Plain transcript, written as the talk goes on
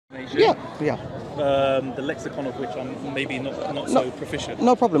Yeah, yeah. The lexicon of which I'm maybe not so proficient.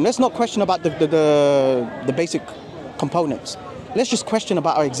 No problem. Let's not question about the basic components. Let's just question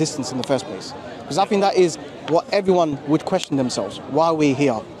about our existence in the first place. Because I think that is what everyone would question themselves. Why are we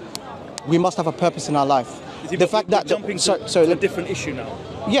here? We must have a purpose in our life. The fact that jumping to a different issue now.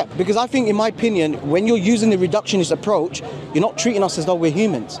 Yeah, because I think, in my opinion, when you're using the reductionist approach, you're not treating us as though we're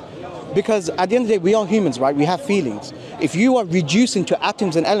humans. Because at the end of the day, we are humans, right? We have feelings. If you are reducing to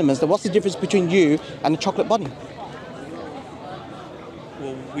atoms and elements, then what's the difference between you and a chocolate bunny?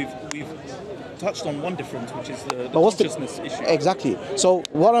 Well, we've touched on one difference, which is the consciousness issue. Exactly. So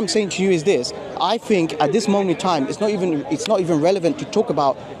what I'm saying to you is this: I think at this moment in time, it's not even relevant to talk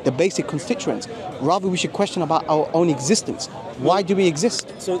about the basic constituents. Rather, we should question about our own existence. Why do we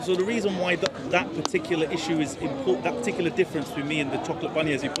exist? So the reason why that particular issue is important, that particular difference between me and the chocolate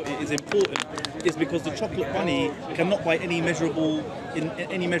bunny, as you put it, is important, is because the chocolate bunny cannot, by any measurable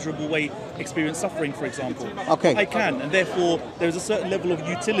way, experience suffering, for example. Okay. I can, and therefore there is a certain level of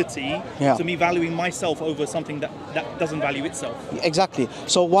utility to me valuing myself over something that doesn't value itself. Exactly.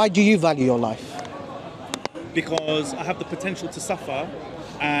 So why do you value your life? Because I have the potential to suffer,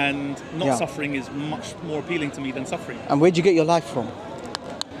 and not suffering is much more appealing to me than suffering. And where'd you get your life from?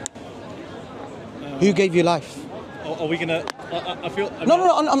 Who gave you life? Are we gonna? I feel.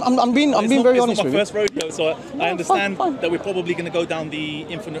 I'm being very honest with you. It's not my first rodeo, so I understand that we're probably going to go down the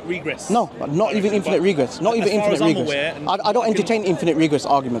infinite regress. No, not even infinite regress. Not even infinite regress. I don't entertain infinite regress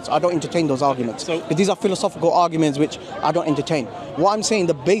arguments. I don't entertain those arguments. So these are philosophical arguments which I don't entertain. What I'm saying,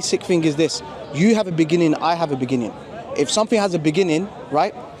 the basic thing is this: you have a beginning, I have a beginning. If something has a beginning,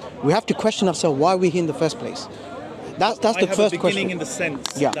 right, we have to question ourselves why we're here in the first place. That's the first question. I have a beginning in the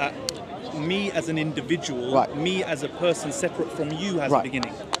sense that me as an individual, me as a person separate from you has a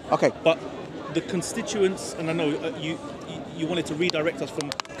beginning. Okay. But the constituents, and I know you wanted to redirect us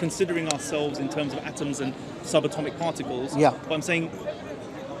from considering ourselves in terms of atoms and subatomic particles. Yeah. But I'm saying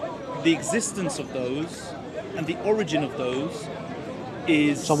the existence of those and the origin of those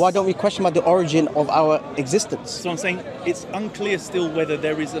is... So why don't we question about the origin of our existence? So I'm saying it's unclear still whether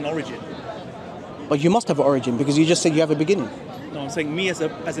there is an origin. But you must have an origin, because you just said you have a beginning. No, I'm saying me as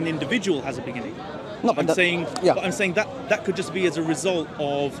an individual has a beginning. No, but I'm saying that could just be as a result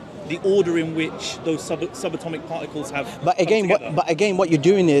of the order in which those subatomic particles have. But again, what you're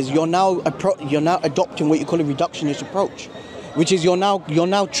doing is you're now adopting what you call a reductionist approach, which is you're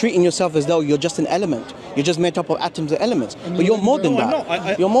now treating yourself as though you're just an element. You're just made up of atoms and elements. But you're more than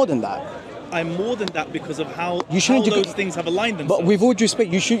that. You're more than that. I'm more than that because of how those things have aligned themselves. But with all due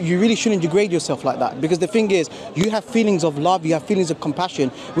respect, you really shouldn't degrade yourself like that, because the thing is, you have feelings of love, you have feelings of compassion,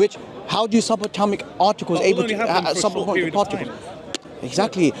 which how do subatomic particles able to subatomic particles?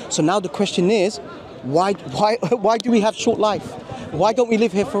 Exactly. So now the question is, why do we have short life? Why don't we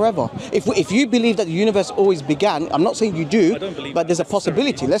live here forever? If you believe that the universe always began, I'm not saying you do, but there's a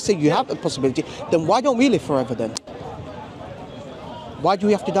possibility. Let's say you have a possibility, then why don't we live forever then? Why do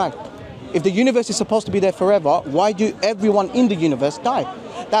we have to die? If the universe is supposed to be there forever, why do everyone in the universe die?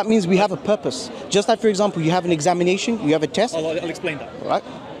 That means we have a purpose. Just like, for example, you have an examination, you have a test. I'll explain that. Right?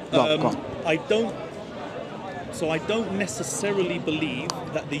 Go on. I don't necessarily believe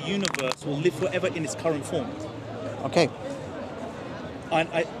that the universe will live forever in its current form. Okay. And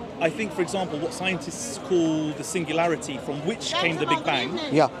I think, for example, what scientists call the singularity from which came the Big Bang.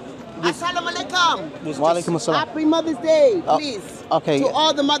 Yeah. Assalamu alaikum. Wa alaikum assalam. Happy Mother's Day, please. Okay. To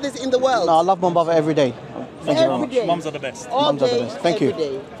all the mothers in the world. No, I love my mother every day. Thank you very much. Day. Mums are the best. Mums are the best. Thank you.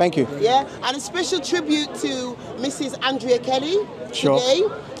 Day. Thank you. Yeah, and a special tribute to Mrs. Andrea Kelly Sure. today.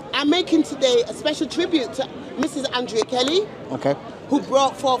 I'm making today a special tribute to Mrs. Andrea Kelly. Okay. Who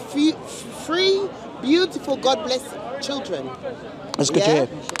brought forth three beautiful, God bless children. That's good to hear.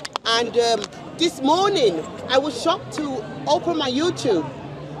 And this morning, I was shocked to open my YouTube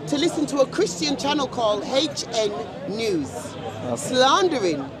to listen to a Christian channel called HN News,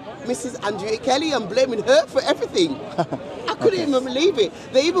 slandering Mrs. Andrea Kelly and blaming her for everything. I couldn't even believe it.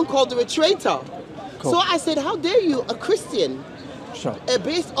 They even called her a traitor. Cool. So I said, how dare you, a Christian, a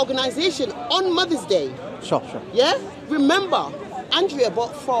based organization on Mother's Day? Sure. Yeah? Remember, Andrea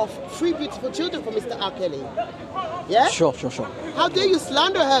brought forth 3 beautiful children for Mr. R. Kelly. Yeah? Sure. How dare you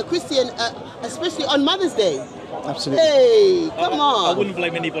slander her, Christian, especially on Mother's Day? Absolutely. Hey, come on. I wouldn't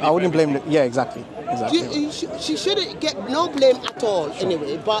blame anybody. I wouldn't blame. Yeah, exactly. She shouldn't get no blame at all,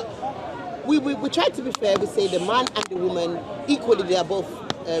 anyway. But we try to be fair. We say the man and the woman equally. They are both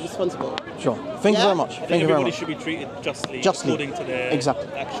responsible. Sure. Thank you very much. Thank you very much. Everybody should be treated justly according to their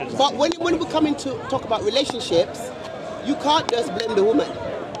actions. But when we come in to talk about relationships, you can't just blame the woman.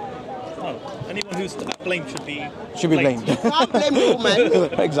 No. Anyone who's to blame should be blamed. You can't blame the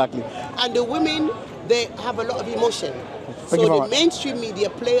woman. Exactly. And the women, they have a lot of emotion. Thank you very So the much. mainstream media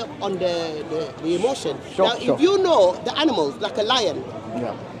play up on the emotion. Sure, Now, sure. if you know the animals, like a lion,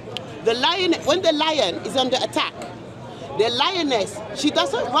 Yeah. the lion, when the lion is under attack, the lioness, she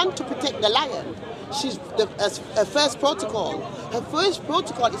doesn't run to protect the lion. She's her first protocol. Her first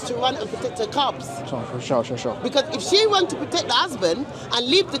protocol is to run and protect her cubs. Sure. Because if she runs to protect the husband and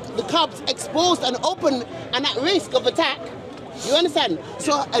leave the cubs exposed and open and at risk of attack, you understand?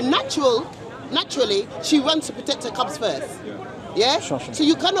 So naturally, she runs to protect her cubs first. Yeah? Sure. So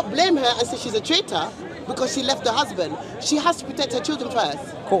you cannot blame her and say she's a traitor because she left the husband. She has to protect her children first.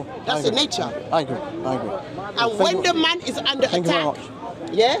 Cool. That's the nature. I agree. And when the man is under attack,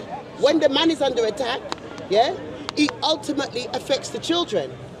 yeah? When the man is under attack, yeah, it ultimately affects the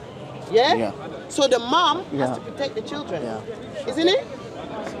children. Yeah? So the mom has to protect the children. Yeah. Isn't it?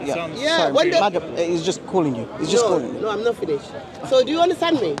 Yeah. Sorry, Madam, he's just calling you. He's just calling you. No, I'm not finished. So do you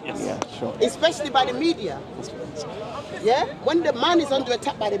understand me? Yes. Yeah, sure. Especially by the media. Yeah? When the man is under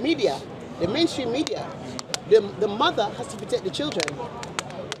attack by the media, the mainstream media, the mother has to protect the children.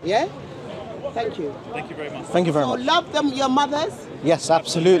 Yeah? Thank you. Thank you very much. Thank you very So much. love them, your mothers. Yes,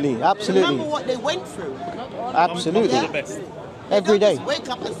 absolutely. Remember what they went through. Absolutely. I'm the best. Every day. Just wake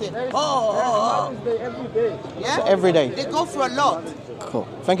up and say, oh. Every day. Yeah? So every day. They go through a lot. Cool.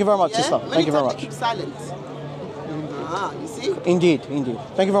 Thank you very much, sister. Many Thank you very times much. they keep silent. You see? Indeed.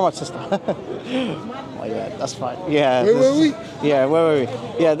 Thank you very much, sister. Oh, yeah, that's fine. Yeah. Where were we? Yeah, where were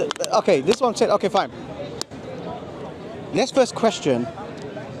we? Yeah, okay, this one said, okay, fine. Let's first question.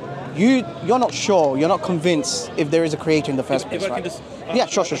 You're not sure, you're not convinced if there is a creator in the first place, If I right? can just, Yeah,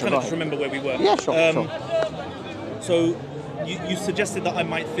 sure. I Go just ahead. remember where we were. Yeah, sure. So you suggested that I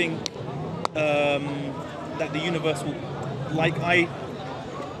might think that the universe will,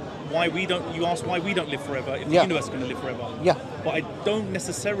 you asked why we don't live forever if the universe is going to live forever. Yeah. But I don't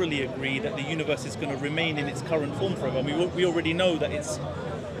necessarily agree that the universe is going to remain in its current form forever. I mean, we already know that it's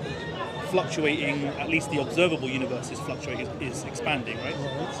fluctuating, at least the observable universe is fluctuating, is expanding, right?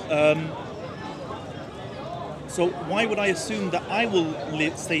 So why would I assume that I will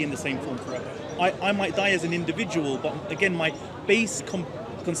stay in the same form forever? I might die as an individual, but again, my base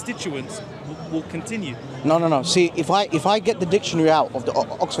constituents will continue. No. See, if I get the dictionary out of the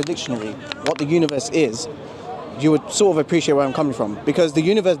Oxford Dictionary, what the universe is, you would sort of appreciate where I'm coming from. Because the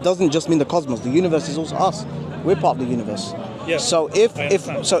universe doesn't just mean the cosmos. The universe is also us. We're part of the universe. Yeah, So if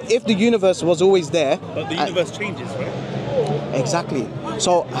the universe was always there, but the universe changes, right? exactly.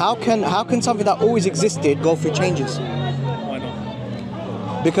 So how can something that always existed go through changes? Why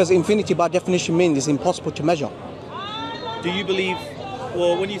not? Because infinity, by definition, means it's impossible to measure. Do you believe?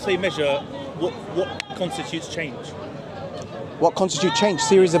 Well, when you say measure, what constitutes change? What constitutes change?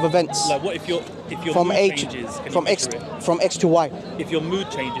 Series of events. Like, what if your From mood H, changes? Can from you X, measure it? from X to Y. If your mood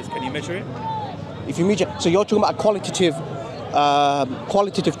changes, can you measure it? If you measure, so you're talking about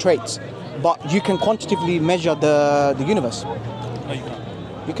qualitative traits, but you can quantitatively measure the universe. No, you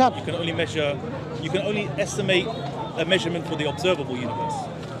can't. You can, You can only measure. You can only estimate a measurement for the observable universe.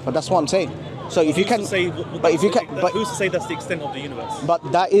 but that's what I'm saying. So if you can, Who's to say, who's to say that's the extent of the universe? but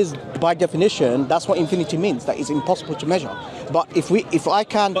that is by definition, that's what infinity means. That is impossible to measure. But if I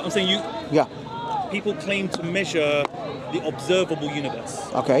can, But I'm saying yeah, people claim to measure the observable universe,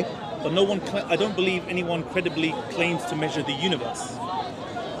 okay. but no one. I don't believe anyone credibly claims to measure the universe.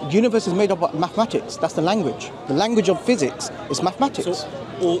 The universe is made up of mathematics. That's the language. The language of physics is mathematics.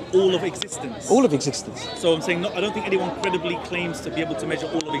 So all of existence. All of existence. So I'm saying, I don't think anyone credibly claims to be able to measure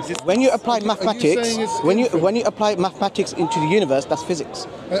all of existence. When you apply mathematics, saying it's when you apply mathematics into the universe, that's physics.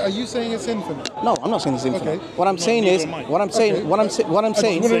 Are you saying it's infinite? No, I'm not saying it's infinite. Okay. What I'm saying neither is, am I. what I'm saying, Okay. what I'm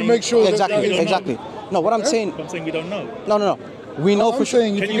saying. I just want to make sure that exactly, that is- exactly. No, what I'm saying, I'm saying we don't know. no. We know for I'm sure.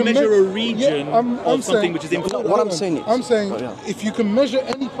 saying if Can you measure a region of something which is infinite? What I'm saying is- I'm saying Oh, yeah. if you can measure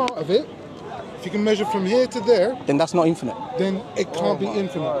any part of it, if you can measure from here to there, Then that's not infinite. then it can't be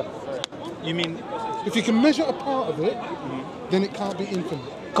infinite. You mean If you can measure a part of it, then it can't be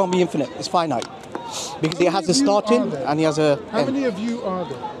infinite. Can't be infinite. It's finite because How it has many a of you starting are there? and it has a How end. many of you are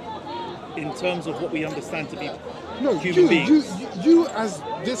there? in terms of what we understand to be No, human beings? you as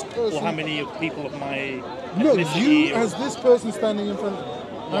this person. Or how many of people of my No, ethnicity you or- as this person standing in front of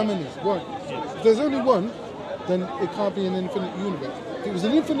you. How many? One. Yes. If there's only one, then it can't be an infinite universe. If it was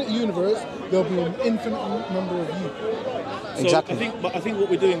an infinite universe, there'll be an infinite number of you. So Exactly. I think what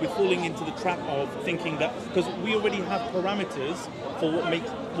we're doing, we're falling into the trap of thinking that because we already have parameters for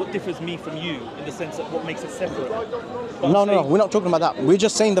what differs me from you in the sense that what makes us separate. No, we're not talking about that. We're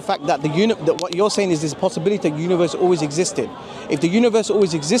just saying the fact that that what you're saying is this possibility that the universe always existed. If the universe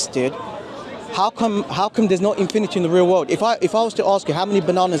always existed, how come there's no infinity in the real world? If I was to ask you how many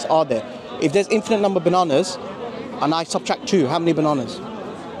bananas are there, if there's infinite number of bananas, and I subtract 2, how many bananas?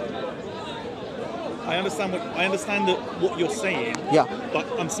 I understand what you're saying. Yeah. But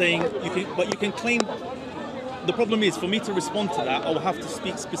I'm saying you can claim. The problem is for me to respond to that, I will have to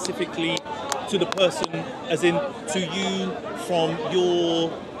speak specifically to the person, as in to you from your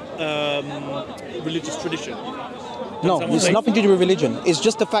religious tradition. No, it's nothing to do with religion. It's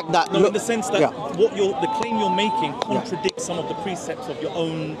just the fact that... No, in the sense that the claim you're making contradicts some of the precepts of your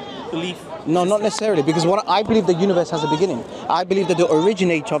own belief. No, not necessarily, because I believe the universe has a beginning. I believe that the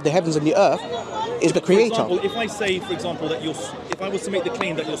originator of the heavens and the earth is the creator. For example, if I say, for example, that if I was to make the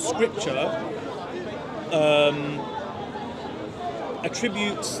claim that your scripture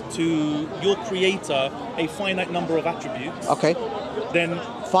attributes to your creator a finite number of attributes, Okay. then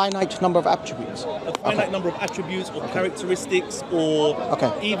Finite number of attributes. a finite number of attributes or characteristics, or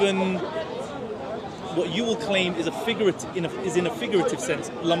even what you will claim is in a figurative sense,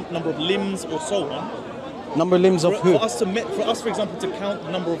 number of limbs or so on. Number of limbs of who? For us, for example, to count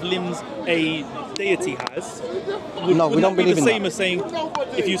the number of limbs a deity has, we don't believe in the same that. as saying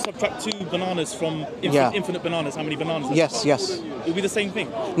if you subtract 2 bananas from infinite bananas, how many bananas? Yes. It would be the same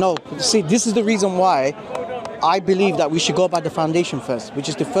thing. No, see, this is the reason why I believe that we should go by the foundation first, which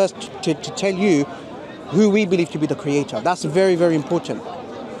is the first to tell you who we believe to be the creator. That's very, very important.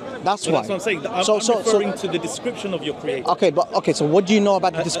 That's why. That's what I'm saying. I'm referring to the description of your creator. Okay, so what do you know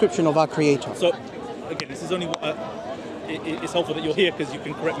about the description of our creator? So, again, this is only it's helpful that you're here because you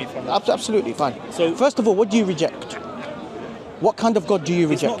can correct me from that. Absolutely, fine. So, first of all, what do you reject? What kind of God do you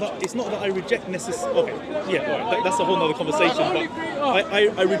reject? It's not that I reject necessarily. Okay, yeah, all right, that's a whole other conversation. But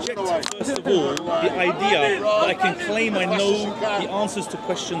I reject, first of all, the idea that I can claim I know the answers to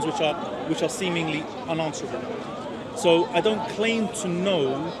questions which are seemingly unanswerable. So I don't claim to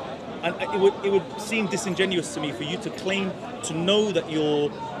know, and it would seem disingenuous to me for you to claim to know that your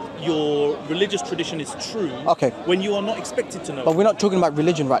religious tradition is true when you are not expected to know. But we're not talking about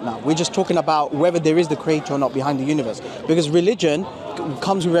religion right now. We're just talking about whether there is the creator or not behind the universe. Because religion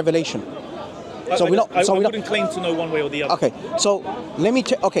comes with revelation. I wouldn't claim to know one way or the other. Okay, so let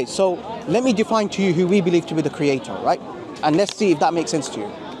me define to you who we believe to be the creator, right? And let's see if that makes sense to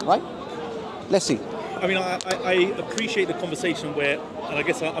you, right? Let's see. I mean, I appreciate the conversation where, and I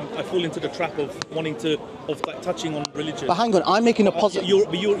guess I fall into the trap of wanting to, touching on religion. But hang on, I'm making a positive...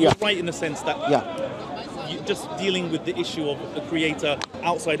 You're right in the sense that just dealing with the issue of a creator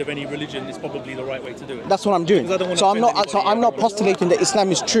outside of any religion is probably the right way to do it. That's what I'm doing. So I'm not postulating that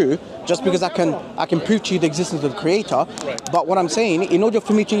Islam is true just because I can prove to you the existence of the creator. Right. But what I'm saying, in order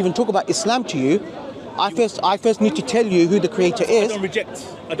for me to even talk about Islam to you, I first need to tell you who the creator is. I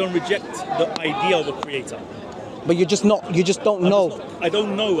don't reject the idea of a creator. But you just don't know. I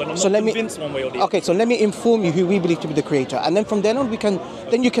don't know, and I'm not convinced one way or the other. Okay, so let me inform you who we believe to be the creator, and then from then on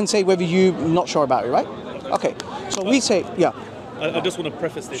then you can say whether you're not sure about it, right? Okay. So we say, I just want to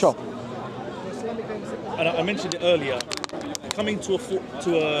preface this. Sure. And I mentioned it earlier. Coming to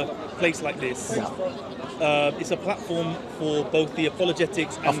a place like this, it's a platform for both the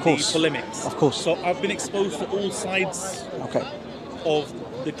apologetics and the polemics. Of course. So I've been exposed to all sides of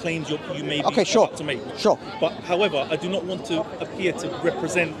the claims you may be about to make. Sure. But however, I do not want to appear to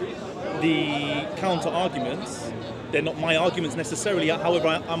represent the counter arguments. They're not my arguments necessarily.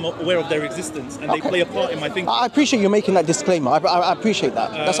 However, I'm aware of their existence and they play a part in my thinking. I appreciate you making that disclaimer. I appreciate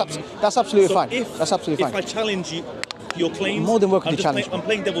that. That's absolutely fine. That's absolutely fine. If I challenge your claims, more than welcome to challenge. I'm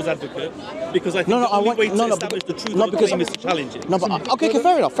playing devil's advocate because I think the only way to establish the truth of the claim is to challenge it. No, but okay,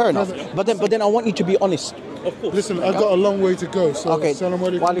 fair enough. But then I want you to be honest. Of course. Listen, I've got a long way to go. So Assalamu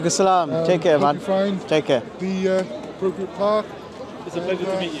alaikum. Wa alaikum salam. Take care, man. Take care. The appropriate park. It's a pleasure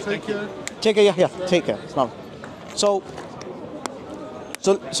to meet you. Thank you. Take care. Yeah. Take care. So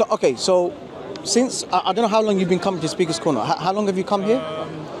since I don't know how long you've been coming to Speaker's Corner. How long have you come here?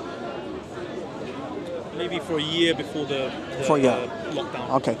 Maybe for a year before the lockdown.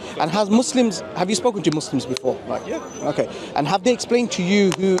 Okay. And have you spoken to Muslims before? Like, yeah. Okay. And have they explained to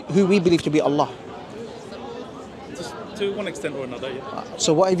you who we believe to be Allah? Just to one extent or another, yeah.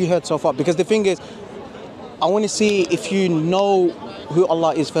 So what have you heard so far? Because the thing is, I want to see if you know who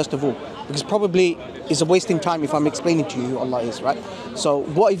Allah is first of all. Because probably it's a wasting time if I'm explaining to you who Allah is, right? So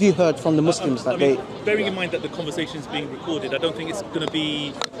what have you heard from the Muslims that bearing in mind that the conversation is being recorded, I don't think it's going to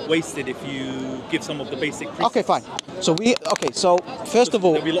be wasted if you give some of the basic precepts. Okay, fine. So first of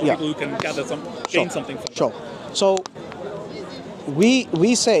all, there'll be a lot of people who can gain something from Sure. So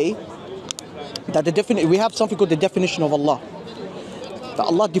we say that we have something called the definition of Allah. That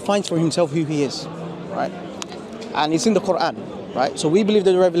Allah defines for himself who he is, right? And it's in the Quran, right? So we believe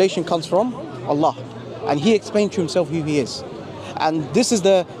that the revelation comes from Allah, and he explained to himself who he is. And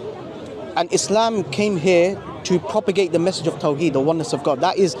Islam came here to propagate the message of Tawheed, the oneness of God.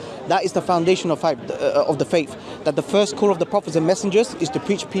 That is the foundation of the faith. That the first call of the prophets and messengers is to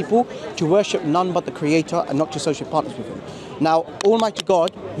preach people to worship none but the Creator and not to associate partners with him. Now, Almighty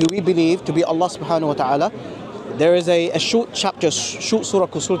God, who we believe to be Allah subhanahu wa ta'ala, there is a short surah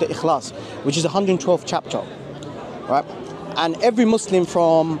called Surah Al-Ikhlas, which is 112th chapter, right? And every Muslim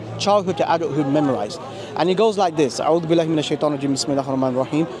from childhood to adulthood memorized. And it goes like this: A'udhu billahi minash shaitanir rajim, bismillahir rahmanir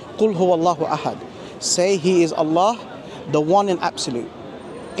rahim. Qul huwa Allahu ahad. Say he is Allah, the one and absolute,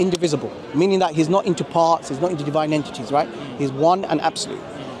 indivisible, meaning that he's not into parts, he's not into divine entities, right? He's one and absolute.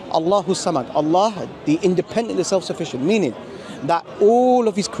 Allahu samad, Allah, the independent, the self-sufficient, meaning that all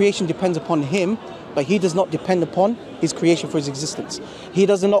of his creation depends upon him, but he does not depend upon his creation for his existence. He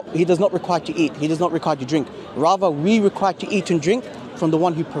does not require to eat, he does not require to drink. Rather, we require to eat and drink from the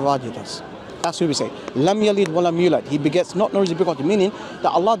one who provided us. That's what we say. Lam yalid wa lam yulad. He begets not, nor is he begotten. Meaning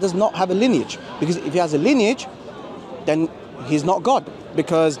that Allah does not have a lineage. Because if he has a lineage, then he's not God.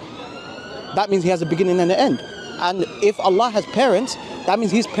 Because that means he has a beginning and an end. And if Allah has parents, that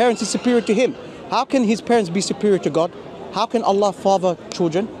means his parents is superior to him. How can his parents be superior to God? How can Allah father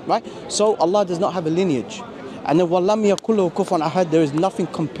children, right? So Allah does not have a lineage. And then وَلَمْ يَكُلُّهُ كُفُوًا أَحَدٌ, there is nothing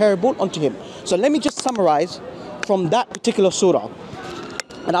comparable unto him. So let me just summarize from that particular surah,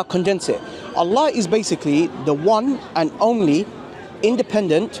 and I'll condense it. Allah is basically the one and only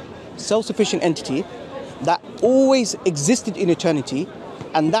independent, self-sufficient entity that always existed in eternity,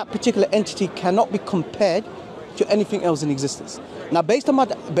 and that particular entity cannot be compared to anything else in existence. Now, based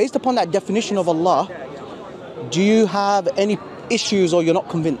upon that definition of Allah, do you have any issues or you're not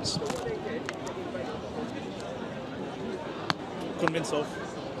convinced? Convinced of?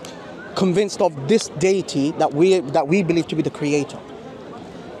 Convinced of this deity that we believe to be the creator.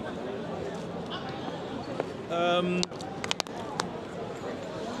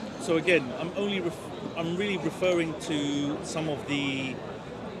 So again, I'm really referring to some of the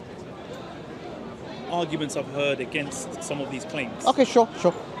arguments I've heard against some of these claims. Okay, sure.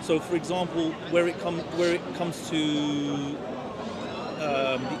 So, for example, where it comes to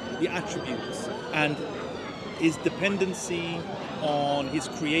the attributes and his dependency on his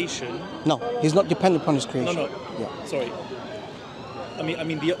creation. No, he's not dependent upon his creation. No. Yeah. Sorry. I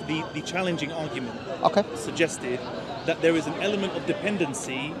mean the challenging argument suggested that there is an element of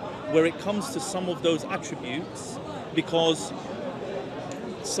dependency where it comes to some of those attributes, because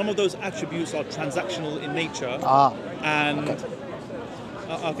some of those attributes are transactional in nature. And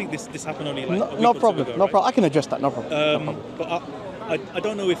I think this happened only like a week no or problem. two ago, No right? problem. I can address that. No problem. But I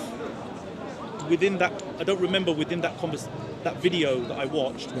don't know if within that, I don't remember within that that video that I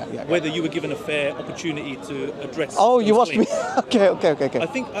watched whether you were given a fair opportunity to address. Oh, you watched claims. me? Okay.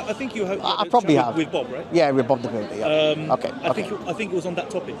 I think you have. I probably have with Bob, right? Yeah, with Bob the Builder. Yeah. Okay. I think it was on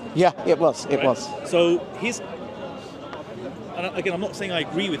that topic. Yeah, it was. It was. So and again, I'm not saying I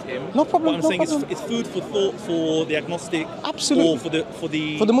agree with him. No problem. But I'm saying it's food for thought for the agnostic. Absolutely. Or for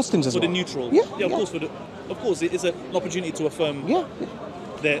the Muslims as well. For the neutral. Yeah. Of course, it is an opportunity to affirm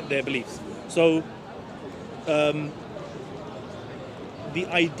their beliefs. So, the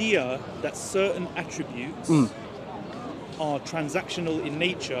idea that certain attributes are transactional in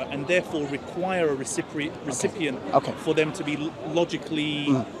nature and therefore require a recipient for them to be logically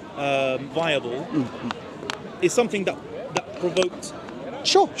viable is something that provoked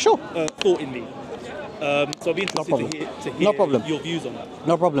thought in me. So I'll be interested to hear your views on that.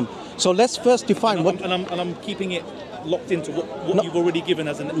 No problem. So let's first define I'm keeping it locked into what you've already given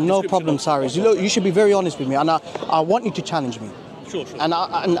as an no problem, Cyrus. You should be very honest with me, and I want you to challenge me. Sure. And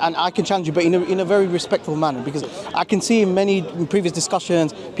I can challenge you, but in a very respectful manner, because I can see in previous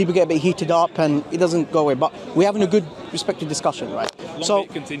discussions people get a bit heated up and it doesn't go away. But we're having a good, respected discussion, right? Long may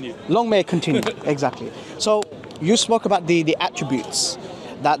it continue. Long may it continue. Exactly. So you spoke about the attributes,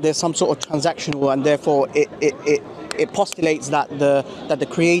 that there's some sort of transactional, and therefore it postulates that the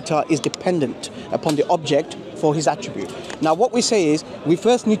creator is dependent upon the object for his attribute. Now, what we say is we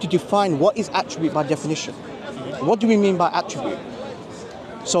first need to define what is attribute by definition. What do we mean by attribute?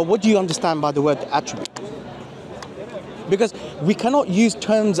 So what do you understand by the word attribute? Because we cannot use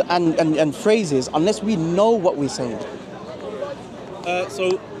terms and phrases unless we know what we're saying.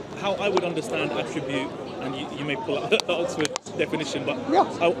 So how I would understand attribute, and you may pull out the Oxford definition, but Yeah.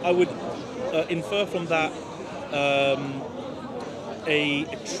 I would infer from that a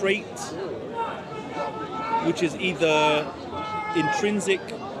trait which is either intrinsic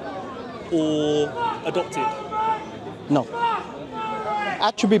or adopted. No.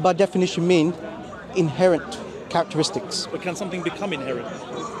 Attribute by definition mean inherent characteristics. But can something become inherent?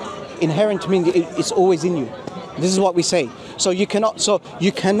 Inherent means it's always in you. This is what we say. So you cannot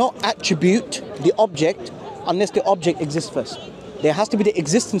attribute the object unless the object exists first. There has to be the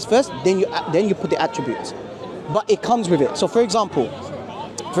existence first, then you put the attributes. But it comes with it. So for example,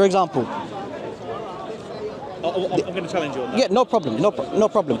 I'm going to challenge you on that. yeah, no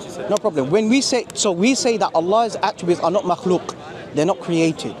problem. When we say that Allah's attributes are not makhluk, they're not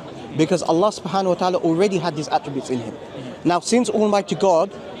created, because Allah subhanahu wa ta'ala already had these attributes in him. Now, since Almighty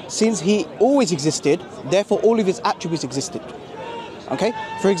God, since he always existed, therefore all of his attributes existed. Okay?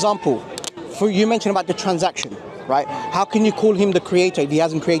 For example, you mentioned about the transaction, right? How can you call him the creator if he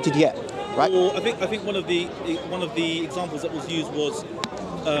hasn't created yet? Right? Or I think one of the examples that was used was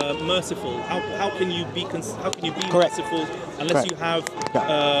merciful. How can you be Correct. merciful unless Correct. you have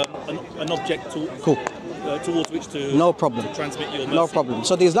an object towards which to, No problem. to transmit your mercy? No problem.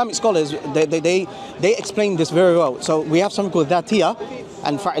 So the Islamic scholars, they explain this very well. So we have something called dhatiyya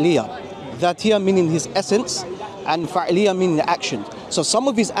and fa'iliyya. Dhatiyya meaning his essence, and fa'iliyya meaning the action. So some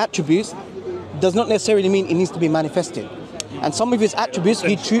of his attributes does not necessarily mean it needs to be manifested. And some of his attributes,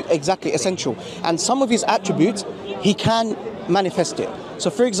 exactly, essential. And some of his attributes, he can manifest it. So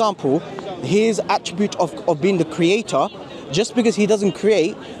for example, his attribute of being the creator, just because he doesn't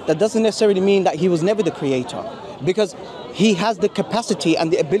create, that doesn't necessarily mean that he was never the creator. Because he has the capacity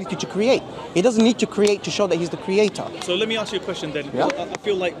and the ability to create. He doesn't need to create to show that he's the creator. So let me ask you a question then. Yeah. I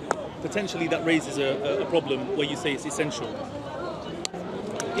feel like potentially that raises a problem where you say it's essential.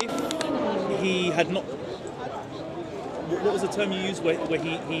 If he had not... What was the term you used where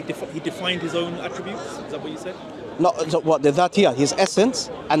he defined his own attributes? Is that what you said? No, so what, the dhatiyya, his essence,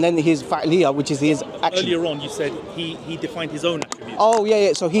 and then his fa'iliyya, which is his action. Earlier on you said he defined his own attributes. Oh,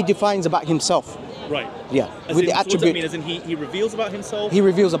 yeah. So he defines about himself. Right. Yeah. As With in, the what does that attribute. mean? As in he reveals about himself? He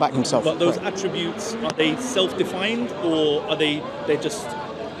reveals about himself. But those Right. attributes, are they self-defined, or are they're just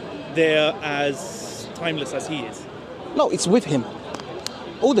there as timeless as he is? No, it's with him.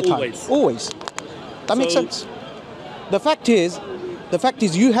 All the time. Always. Always. That makes So- sense. The fact is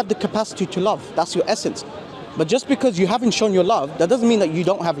you have the capacity to love. That's your essence. But just because you haven't shown your love, that doesn't mean that you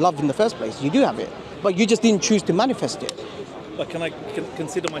don't have love in the first place. You do have it. But you just didn't choose to manifest it. But can I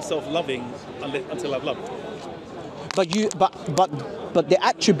consider myself loving until I've loved? But the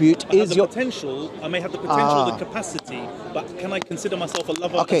attribute is the your potential. I may have the potential, the capacity, but can I consider myself a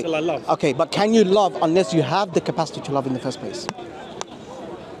lover until I love? Okay, but can you love unless you have the capacity to love in the first place?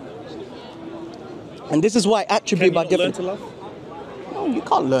 And this is why attribute Can you by not learn definition. to love? No, you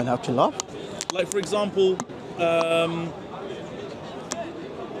can't learn how to love. Like for example, I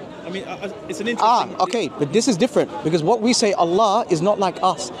mean, it's an interesting. Okay, but this is different because what we say, Allah is not like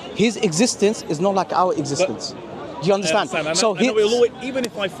us. His existence is not like our existence. Do you understand? I know it'll always, even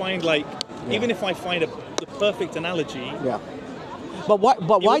if I find the perfect analogy, yeah. But why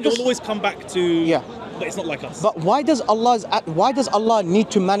it does will always come back to but it's not like us. But why does Allah need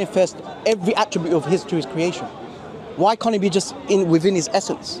to manifest every attribute of His to His creation? Why can't it be just within His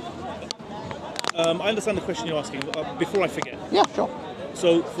essence? I understand the question you're asking. Before I forget. Yeah, sure.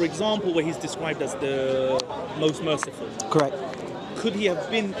 So, for example, where he's described as the most merciful. Correct. Could he have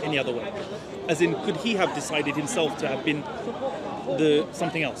been any other way? As in, could he have decided himself to have been the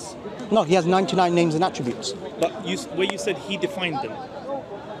something else? No, He has 99 names and attributes. But where you said he defined them.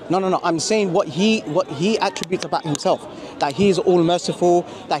 No. I'm saying what he attributes about himself. That he is all merciful,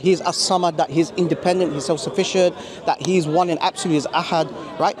 that he is as-samad, that he is independent, he's self-sufficient, that he is one and absolute, is ahad,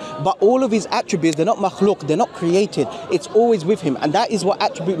 right? But all of his attributes, they're not makhluk, they're not created. It's always with him. And that is what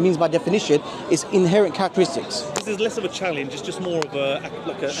attribute means by definition, is inherent characteristics. This is less of a challenge, it's just more of an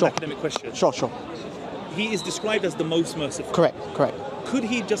academic question. Sure. He is described as the most merciful. Correct. Could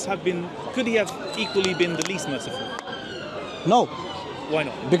he have equally been the least merciful? No. Why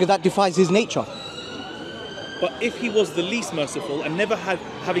not? Because that defies his nature. But if he was the least merciful and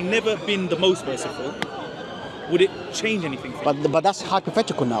having never been the most merciful, would it change anything for him? But that's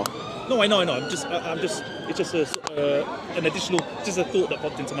hypothetical now. No, I know. It's just an additional, just a thought that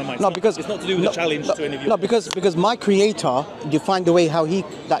popped into my mind. Because it's not to do with the challenge to any of you. No, because my Creator defined the way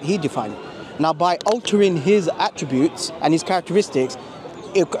that He defined. Now, by altering His attributes and His characteristics,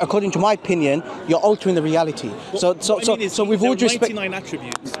 according to my opinion, you're altering the reality. So with all due respect, 99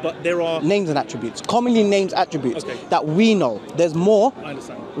 attributes, but there are names and attributes, commonly named attributes Okay. that we know. There's more. I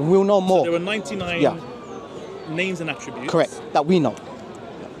understand. We'll know more. So there are 99 Yeah. names and attributes. Correct. That we know.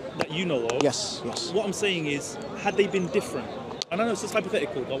 That you know of. Yes. Yes. What I'm saying is, had they been different, I don't know, it's just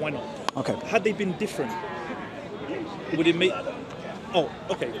hypothetical, but why not? Okay. Had they been different, would it make... Oh,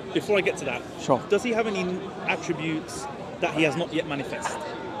 okay, before I get to that. Sure. Does he have any attributes that he has not yet manifest?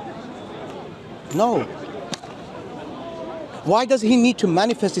 No. Why does he need to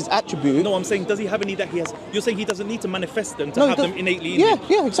manifest his attribute? No, I'm saying, does he have any that he has... You're saying he doesn't need to manifest them to No, he have them doesn't. innately in Yeah, him. yeah,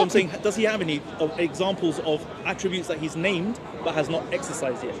 So I'm exactly. saying, does he have any examples of attributes that he's named but has not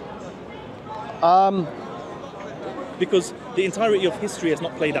exercised yet? Because the entirety of history has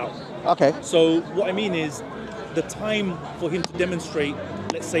not played out. Okay. So what I mean is, the time for him to demonstrate,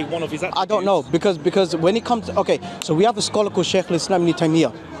 let's say, one of his attributes... I don't know, because when it comes to, okay, so we have a scholar called Shaykh al-Islam Ibn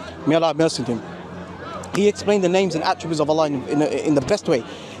Taymiyyah. May Allah have mercy on him. He explained the names and attributes of Allah in the best way.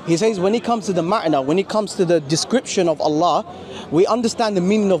 He says when it comes to the ma'na, when it comes to the description of Allah, we understand the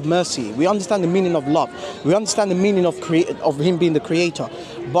meaning of mercy, we understand the meaning of love, we understand the meaning of him being the creator.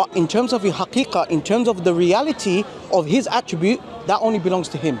 But in terms of the haqiqah, in terms of the reality of his attribute, that only belongs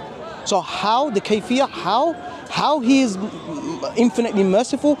to him. So how the kayfiyah, how he is infinitely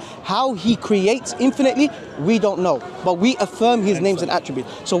merciful, how he creates infinitely, we don't know. But we affirm his names and attributes.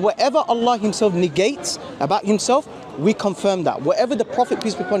 So whatever Allah himself negates about himself, we confirm that. Whatever the Prophet,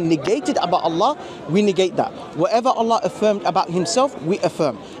 peace be upon him, negated about Allah, we negate that. Whatever Allah affirmed about himself, we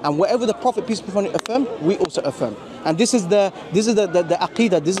affirm. And whatever the Prophet, peace be upon him, affirmed, we also affirm. And this is the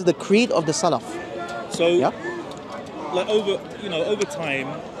aqidah, this is the creed of the Salaf. So, Yeah? like over time,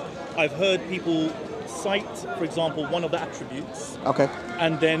 I've heard people cite, for example, one of the attributes, Okay.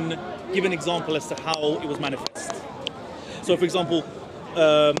 and then give an example as to how it was manifest. So, for example,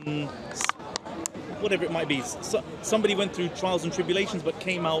 whatever it might be, somebody went through trials and tribulations but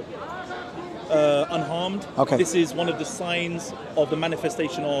came out unharmed. Okay. This is one of the signs of the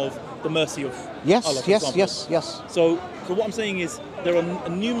manifestation of the mercy of Yes, Allah, for yes, example. yes. So what I'm saying is there are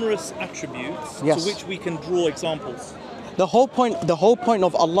numerous attributes Yes. to which we can draw examples. The whole point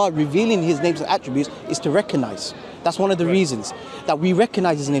of Allah revealing his names and attributes is to recognize. That's one of the reasons that we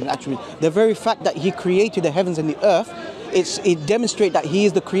recognize his name and attributes. The very fact that he created the heavens and the earth, it demonstrates that he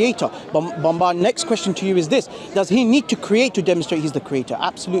is the creator. But my next question to you is this: does he need to create to demonstrate he's the creator?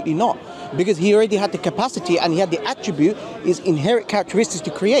 Absolutely not, because he already had the capacity and he had the attribute, his inherent characteristics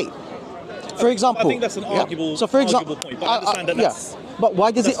to create. For example, I think that's an arguable, So for example, point, but I understand that that's... But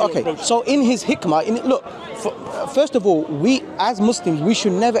why does it? your Okay, approach. so in his hikmah, look, first of all, we as Muslims, we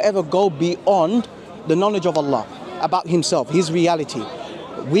should never ever go beyond the knowledge of Allah about himself, his reality.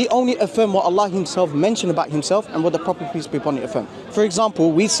 We only affirm what Allah himself mentioned about himself and what the Prophet, peace be upon him, affirmed. For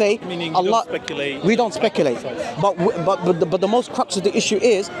example, we say Meaning Allah. don't speculate. We don't speculate. But the most crux of the issue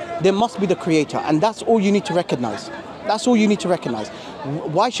is there must be the creator, and that's all you need to recognize. That's all you need to recognize.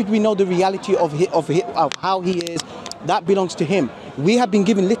 Why should we know the reality of how he is? That belongs to him. We have been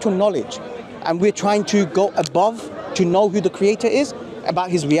given little knowledge, and we're trying to go above to know who the creator is about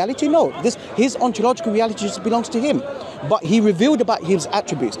his reality. No, his ontological reality just belongs to him. But he revealed about his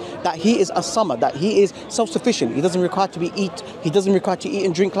attributes, that he is a summer, that he is self-sufficient. He doesn't require to He doesn't require to eat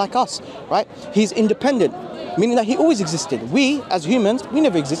and drink like us, right? He's independent, meaning that he always existed. We, as humans, we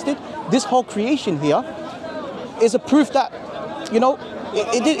never existed. This whole creation here is a proof that,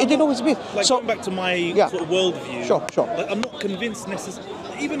 it didn't always be. Like, So going back to my sort of worldview, Sure. like, I'm not convinced necessarily,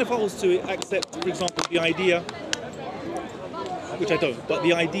 even if I was to accept, for example, the idea, which I don't, but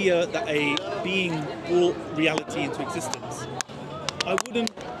the idea that a being brought reality into existence, I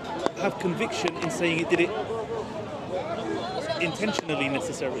wouldn't have conviction in saying it did it intentionally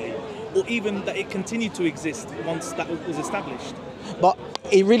necessarily, or even that it continued to exist once that was established. But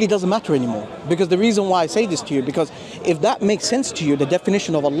it really doesn't matter anymore, because the reason why I say this to you, because if that makes sense to you, the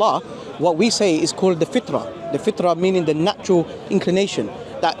definition of Allah, what we say is called the fitrah. The fitrah meaning the natural inclination,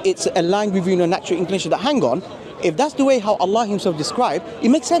 that it's aligned with your natural inclination. That hang on, if that's the way how Allah himself described, it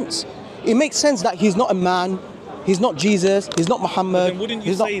makes sense. It makes sense that he's not a man, he's not Jesus, he's not Muhammad. Then wouldn't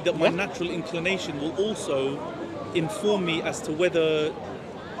you say that my natural inclination will also inform me as to whether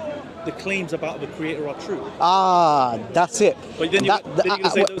the claims about the creator are true? Ah, that's it. But then you're going to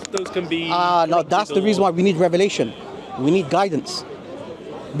say those can be... no, that's the reason why we need revelation. We need guidance.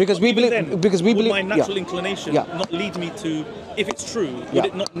 Because we believe... my natural inclination not lead me to... If it's true, would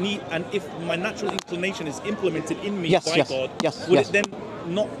it not need... And if my natural inclination is implemented in me by God, would it then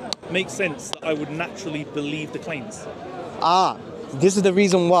not make sense that I would naturally believe the claims? This is the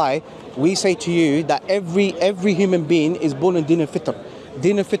reason why we say to you that every human being is born in din al-fitr.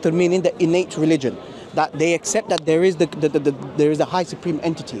 Din al-Fitr meaning the innate religion, that they accept that there is there is a high supreme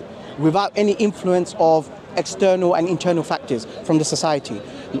entity without any influence of external and internal factors from the society.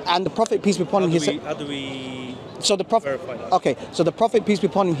 And the Prophet, peace be upon him, how do we so the Prophet, verify that? okay, so the Prophet, peace be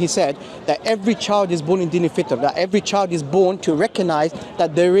upon him, he said that every child is born in Din al-Fitr, that every child is born to recognize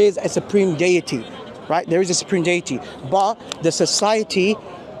that there is a supreme deity, right? There is a supreme deity, but the society,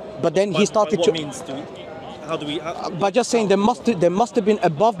 but then he started what to. Means to, how do we? By just saying there must have been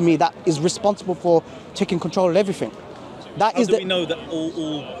above me that is responsible for taking control of everything. That how is do we know that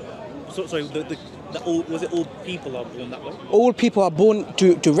all people are born that way? All people are born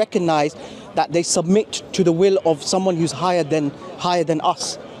to recognize that they submit to the will of someone who's higher than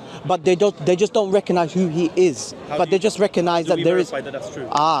us, but they just don't recognize who he is. They just recognize that there is. That that's true?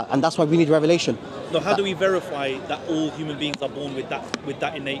 And that's why we need revelation. No, how do we verify that all human beings are born with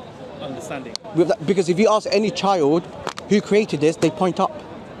that innate understanding? Because if you ask any child who created this, they point up.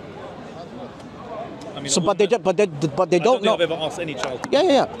 I mean, so, but they don't know. I don't think I've ever asked any child.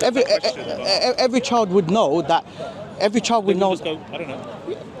 Yeah. Every child would know that. Every child would know. Just go, I don't know.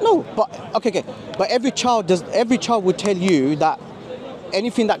 No, but okay. But every child would tell you that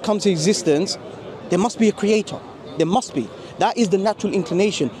anything that comes to existence, there must be a creator. There must be. That is the natural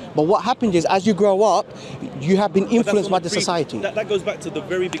inclination. But what happened is, as you grow up, you have been influenced by the society. That goes back to the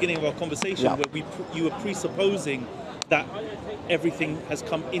very beginning of our conversation, where you were presupposing that everything has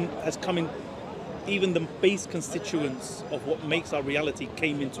come in. Even the base constituents of what makes our reality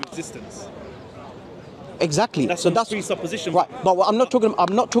came into existence. Exactly. That's so that's presupposition. Right. But I'm not talking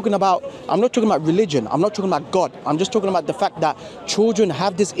about religion. I'm not talking about God. I'm just talking about the fact that children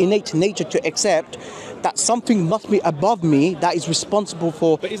have this innate nature to accept that something must be above me that is responsible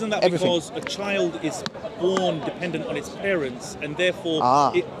for everything. But isn't that because a child is born dependent on its parents, and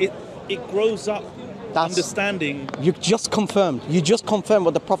therefore it grows up understanding? You just confirmed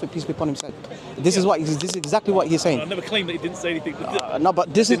what the Prophet, peace be upon him, said. This is exactly what he's saying. I never claimed that he didn't say anything. No,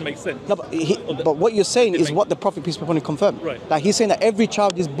 but this didn't make sense. No, but what you're saying is what the Prophet, peace be upon him, confirmed. Right. Like he's saying that every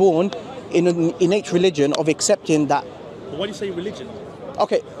child is born in an innate religion of accepting that. But why do you say religion?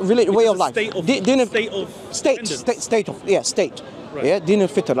 Okay, way of life. State. Right. Yeah, Din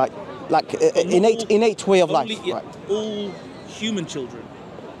al-Fitr, like innate way of life. Right. All human children,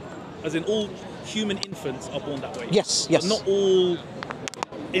 as in all human infants, are born that way. Yes. But not all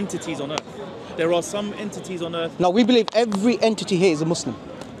entities on earth. There are some entities on earth. No, we believe every entity here is a Muslim,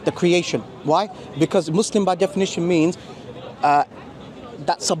 the creation. Why? Because Muslim by definition means that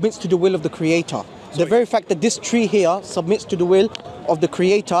submits to the will of the Creator. The very fact that this tree here submits to the will of the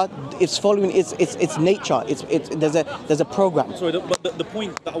Creator, it's following its nature. There's a program. Sorry, but the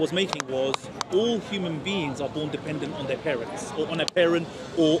point that I was making was all human beings are born dependent on their parents, or on a parent,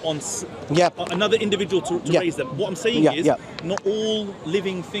 or on another individual to raise them. What I'm saying is, not all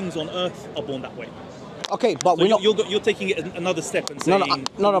living things on earth are born that way. Okay, but so you're taking it another step and saying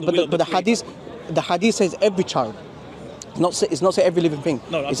no. But the hadith says every child. It's not say every living thing.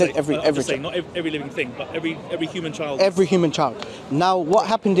 No, it says every saying, not every living thing, but every human child. Every human child. Now, what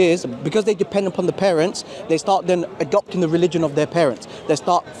happened is, because they depend upon the parents, they start then adopting the religion of their parents. They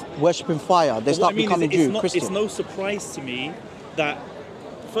start worshipping fire. They start becoming Jew, Christian. It's no surprise to me that,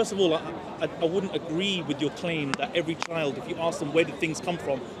 first of all, I wouldn't agree with your claim that every child, if you ask them where did things come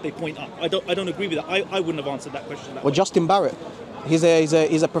from, they point up. I don't agree with that. I wouldn't have answered that question that way. Justin Barrett. He's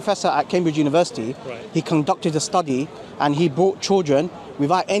a professor at Cambridge University. Right. He conducted a study and he brought children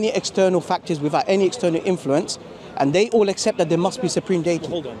without any external factors, without any external influence, and they all accept that there must be supreme deity.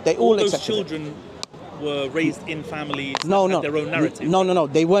 Well, hold on. They all those accept children were raised in families that had their own narrative. No.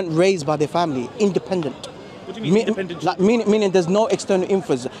 They weren't raised by their family. Independent. What do you mean independent? Meaning there's no external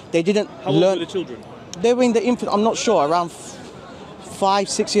influence. They didn't How learn. How old were the children? They were in the infant. I'm not sure. Around 5,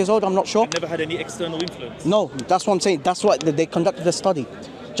 6 years old. I'm not sure. Never had any external influence. No, that's what I'm saying. That's why they conducted a study.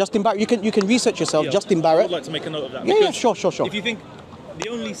 Justin Barrett, you can research yourself. Yeah, Justin Barrett. I would like to make a note of that. Yeah, sure. If you think the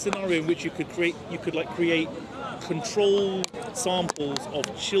only scenario in which you could create controlled samples of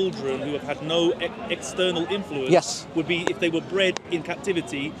children who have had no external influence, would be if they were bred in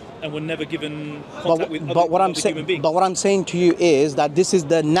captivity and were never given contact with other human beings. But what I'm saying to you is that this is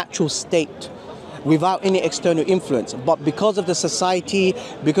the natural state, without any external influence. But because of the society,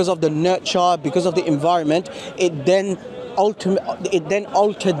 because of the nurture, because of the environment, it then altered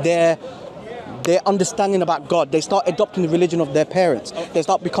their understanding about God. They start adopting the religion of their parents. They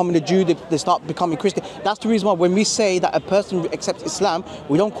start becoming a Jew, they start becoming Christian. That's the reason why when we say that a person accepts Islam,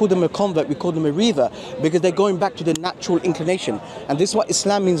 we don't call them a convert, we call them a reaver, because they're going back to the natural inclination. And this is what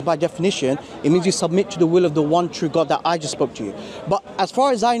Islam means by definition. It means you submit to the will of the one true God that I just spoke to you. But as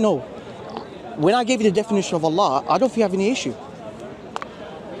far as I know, when I gave you the definition of Allah, I don't think you have any issue.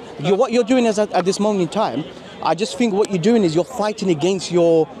 what you're doing is at this moment in time, I just think what you're doing is you're fighting against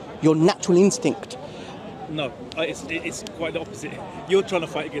your natural instinct. No, it's quite the opposite. You're trying to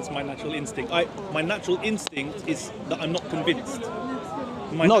fight against my natural instinct. My natural instinct is that I'm not convinced.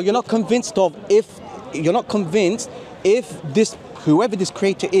 You're not convinced if this whoever this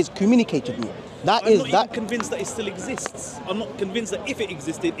creator is communicated me. I'm not even convinced that it still exists. I'm not convinced that if it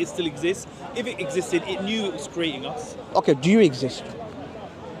existed, it still exists. If it existed, it knew it was creating us. Okay, do you exist?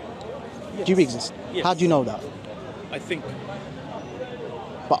 Yes. Do you exist? Yes. How do you know that? I think.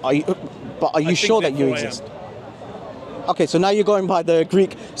 But are you sure that you exist? Okay, so now you're going by the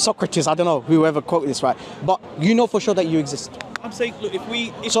Greek Socrates, I don't know, whoever quoted this, right? But you know for sure that you exist. I'm saying, look, if we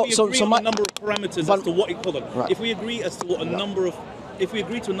agree on a number of parameters as to what it, hold on, right. if we agree as to what if we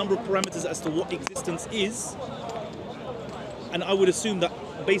agree to a number of parameters as to what existence is, and I would assume that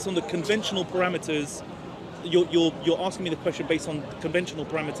based on the conventional parameters, you're asking me the question based on conventional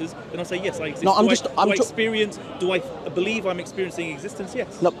parameters, then I'll say yes, I exist. No, Do I believe I'm experiencing existence?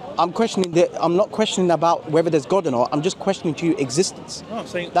 Yes. No, I'm not questioning about whether there's God or not. I'm just questioning to you existence. No, I'm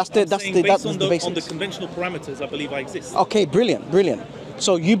saying that's the basics. On the conventional parameters, I believe I exist. Okay, brilliant.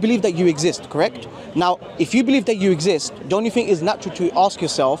 So you believe that you exist, correct? Now, if you believe that you exist, don't you think it's natural to ask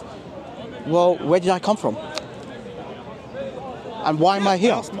yourself, well, where did I come from? And why am I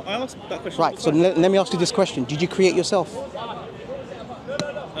here? I asked that question. Right, so let me ask you this question. Did you create yourself?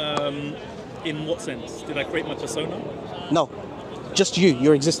 In what sense? Did I create my persona? No, just you,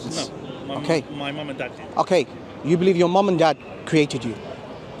 your existence. No, my mum and dad did. Okay, you believe your mum and dad created you?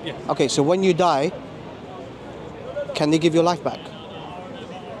 Yeah. Okay, so when you die, can they give your life back?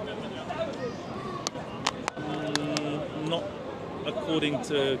 Not according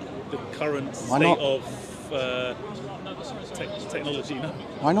to the current Why state not? of technology, no.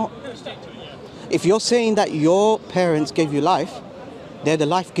 Why not? If you're saying that your parents gave you life, they're the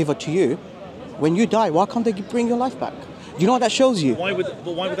life giver to you, when you die, why can't they bring your life back? Do you know what that shows you? Why would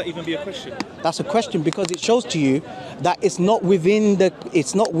that even be a question? That's a question because it shows to you that it's not within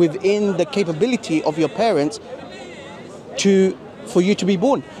the capability of your parents for you to be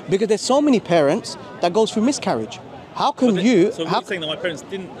born. Because there's so many parents that goes through miscarriage. How can you? So you're saying that my parents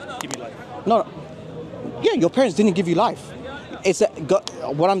didn't give me life? No. Yeah, your parents didn't give you life.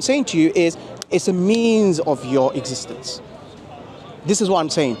 What I'm saying to you is, it's a means of your existence. This is what I'm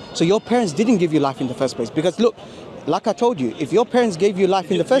saying. So your parents didn't give you life in the first place. Because look, like I told you, if your parents gave you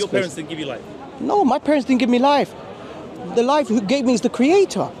life in the first place... Your parents didn't give you life? No, my parents didn't give me life. The life who gave me is the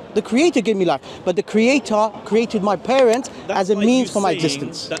Creator. The Creator gave me life. But the Creator created my parents as a means for my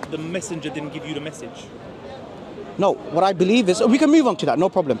existence. That the messenger didn't give you the message? No, what I believe is... We can move on to that, no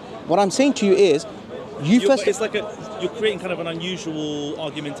problem. What I'm saying to you is... It's like you're creating kind of an unusual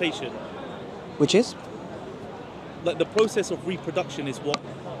argumentation. Which is? Like the process of reproduction is what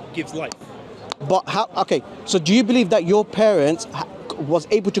gives life. But how? Okay, so do you believe that your parents was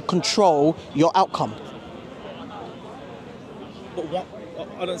able to control your outcome? But what? I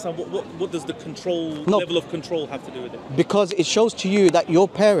don't understand. What does the level of control have to do with it? Because it shows to you that your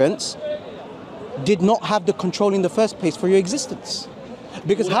parents did not have the control in the first place for your existence.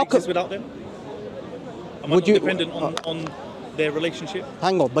 Because Would how I exist without them? Am I not dependent on their relationship?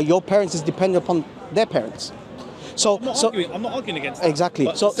 Hang on, but your parents is dependent upon their parents. So I'm not arguing against that. Exactly.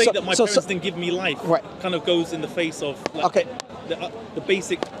 But to say that my parents didn't give me life kind of goes in the face of the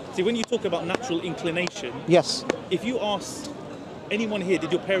basic. See, when you talk about natural inclination, yes. If you ask anyone here,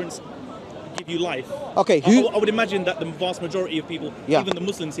 did your parents give you life? Okay. I would imagine that the vast majority of people, even the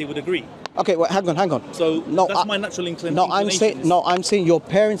Muslims here, would agree. Okay, well, hang on. So that's my natural inclination. I'm saying your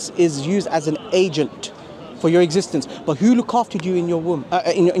parents is used as an agent for your existence. But who looked after you in your womb,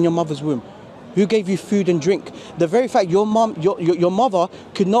 in your mother's womb? Who gave you food and drink? The very fact your mother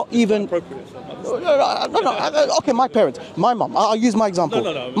could not even... No. Okay, my parents. My mom. I'll use my example.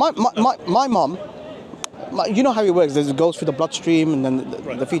 No. My mom, you know how it works. It goes through the bloodstream and then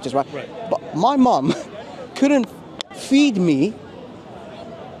the features, right? But my mom couldn't feed me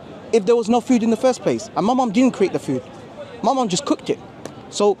if there was no food in the first place. And my mom didn't create the food. My mom just cooked it.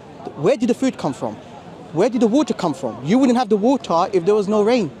 So where did the food come from? Where did the water come from? You wouldn't have the water if there was no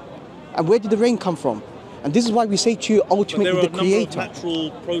rain. And where did the rain come from? And this is why we say to you, ultimately, the Creator. There are a number of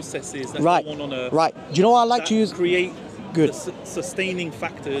natural processes that go on Earth. Right. Do you know what I like to use? Create good sustaining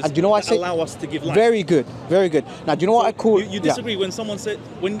factors and do you know what that allow us to give life. Very good. Now, do you know what I call... You disagree when someone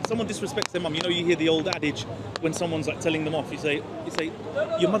disrespects their mum. You know, you hear the old adage when someone's like telling them off. You say,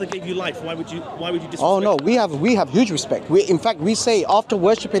 your mother gave you life. Why would you disrespect? Oh no, we have huge respect. In fact, we say after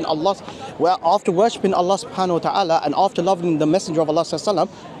worshipping Allah subhanahu wa ta'ala and after loving the Messenger of Allah sallallahu alaihi wasallam,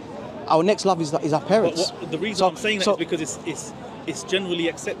 our next love is our parents. The reason I'm saying that is because it's generally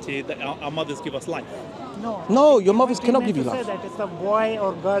accepted that our mothers give us life. No, your mothers cannot give you life. Say that it's a boy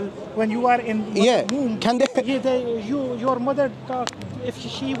or girl when you are in womb. Can they? Your mother, if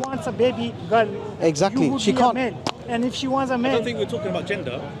she wants a baby girl, Exactly, you would she be can't. a male. And if she wants a I male, don't think we're talking about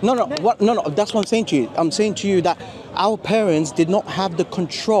gender. No, that's what I'm saying to you. I'm saying to you that our parents did not have the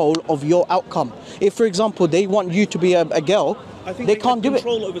control of your outcome. If, for example, they want you to be a girl, I think they can't do it.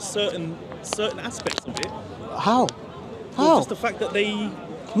 control over certain aspects of it. How? Well, just the fact that they...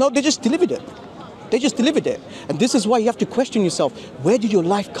 No, they just delivered it. They just delivered it. And this is why you have to question yourself. Where did your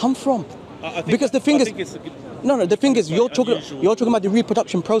life come from? Because the thing is... the thing is, you're talking about the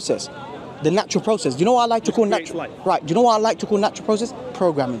reproduction process. The natural process. Do you know what I like to call natural? Right. Do you know what I like to call natural process?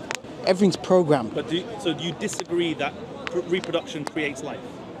 Programming. Everything's programmed. But do you disagree that reproduction creates life?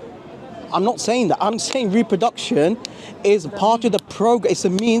 I'm not saying that. I'm saying reproduction is part of the program. It's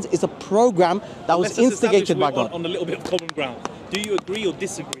a means. It's a program that was instigated by God. On a little bit of common ground. Do you agree or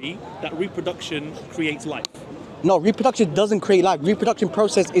disagree that reproduction creates life? No, reproduction doesn't create life. Reproduction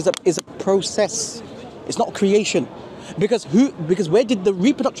process is a process. It's not creation. Because where did the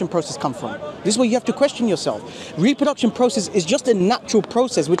reproduction process come from? This is where you have to question yourself. Reproduction process is just a natural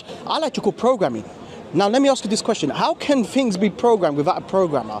process, which I like to call programming. Now, let me ask you this question. How can things be programmed without a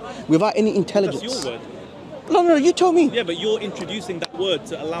programmer, without any intelligence? That's your word. No, you told me. Yeah, but you're introducing that word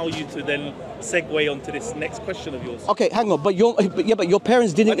to allow you to then segue onto this next question of yours. Okay, hang on. But your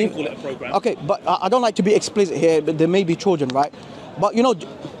parents didn't... I didn't call it a program. Okay, but I don't like to be explicit here, but there may be children, right? But,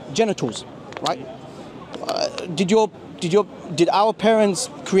 genitals, right? Did our parents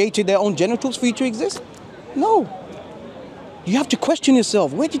created their own genitals for you to exist? No. You have to question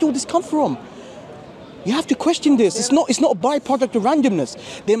yourself. Where did all this come from? You have to question this. It's not a byproduct of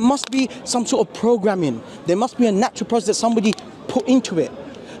randomness. There must be some sort of programming. There must be a natural process that somebody put into it.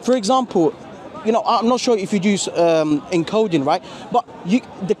 For example, I'm not sure if you use encoding, right? But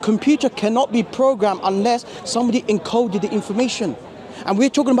the computer cannot be programmed unless somebody encoded the information. And we're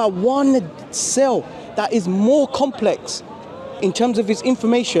talking about one cell that is more complex in terms of its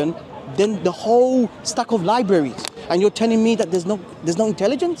information than the whole stack of libraries. And you're telling me that there's no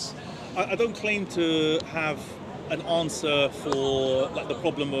intelligence? I don't claim to have an answer for the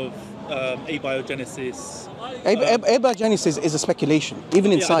problem of abiogenesis. Abiogenesis is a speculation,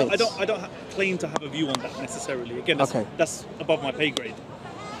 even in science. I don't claim to have a view on that necessarily. Again, that's above my pay grade.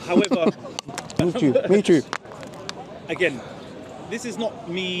 However, me too. Again, this is not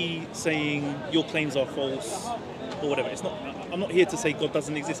me saying your claims are false or whatever. It's not. I'm not here to say God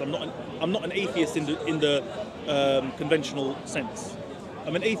doesn't exist. I'm not an atheist in the conventional sense.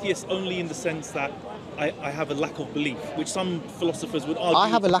 I'm an atheist only in the sense that I have a lack of belief, which some philosophers would argue. I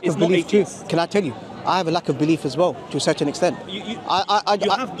have a lack of belief too. Can I tell you? I have a lack of belief as well, to a certain extent. You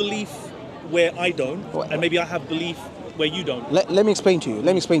have belief where I don't, and maybe I have belief where you don't. Let me explain to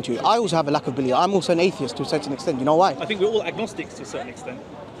you. I also have a lack of belief. I'm also an atheist to a certain extent. You know why? I think we're all agnostics to a certain extent.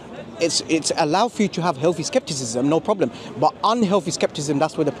 It's allowed for you to have healthy skepticism, no problem. But unhealthy skepticism,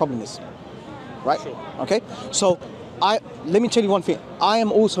 that's where the problem is. Right? Sure. Okay? So let me tell you one thing. I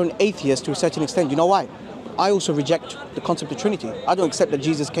am also an atheist to a certain extent. You know why? I also reject the concept of Trinity. I don't accept that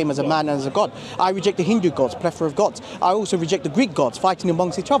Jesus came as a man and as a God. I reject the Hindu gods, plethora of gods. I also reject the Greek gods fighting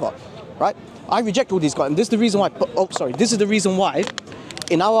amongst each other. Right? I reject all these gods. And this is the reason why... This is the reason why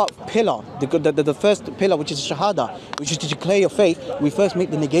in our pillar, the first pillar, which is Shahada, which is to declare your faith, we first make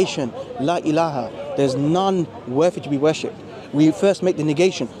the negation. La ilaha. There's none worthy to be worshipped. We first make the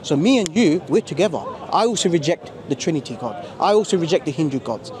negation. So me and you, we're together. I also reject the Trinity God. I also reject the Hindu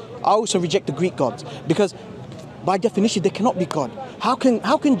gods. I also reject the Greek gods. Because by definition, they cannot be God. How can,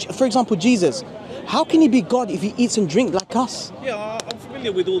 for example, Jesus, how can he be God if he eats and drinks like us? Yeah, I'm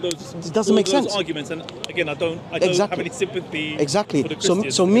familiar with all those. It doesn't make sense. Arguments, and again, I don't have any sympathy. Exactly. For the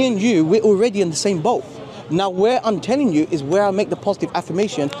Christians. So me and you, we're already in the same boat. Now, where I'm telling you is where I make the positive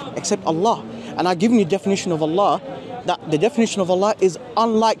affirmation, except Allah. And I've given you a definition of Allah, that the definition of Allah is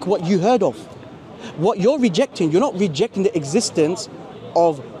unlike what you heard of. What you're rejecting, you're not rejecting the existence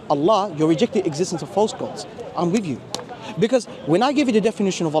of Allah, you're rejecting the existence of false gods. I'm with you. Because when I give you the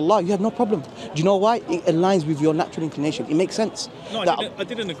definition of Allah, you have no problem. Do you know why? It aligns with your natural inclination. It makes sense. No, I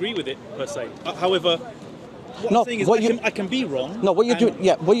didn't agree with it per se. However, I'm saying is I can be wrong. No, what you're doing,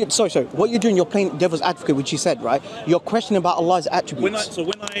 what you're doing, you're playing devil's advocate, which you said, right? You're questioning about Allah's attributes.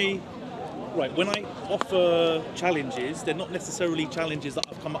 When I offer challenges, they're not necessarily challenges that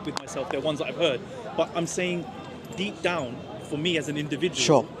I've come up with myself. They're ones that I've heard. But I'm saying deep down, for me as an individual,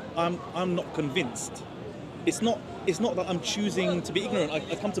 sure, I'm not convinced. It's not that I'm choosing to be ignorant.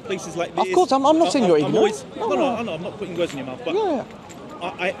 I come to places like this. Of course, I'm not saying you're ignorant. No, I'm not putting words in your mouth. But yeah.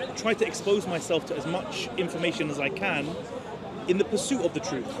 I try to expose myself to as much information as I can in the pursuit of the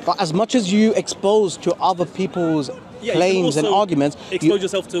truth. But as much as you expose to other people's claims and arguments, expose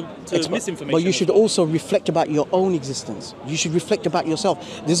yourself to misinformation. But you should also reflect about your own existence. You should reflect about yourself.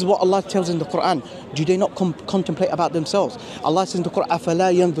 This is what Allah tells in the Quran. Do they not contemplate about themselves? Allah says in the Quran,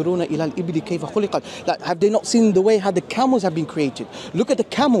 أَفَلَا يَنْظُرُونَ إِلَى الْإِبِلِ كَيْفَ خُلِقَتْ. Like, have they not seen the way how the camels have been created? Look at the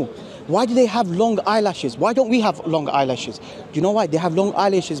camel. Why do they have long eyelashes? Why don't we have long eyelashes? Do you know why? They have long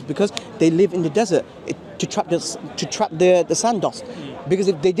eyelashes because they live in the desert to trap the sand dust. Because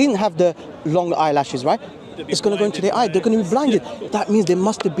if they didn't have the long eyelashes, right? It's going to go into their eye. They're going to be blinded. That means there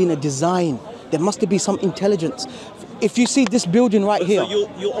must have been a design. There must have been some intelligence. If you see this building right here. So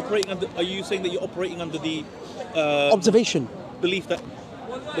you're operating under. Are you saying that you're operating under the observation belief that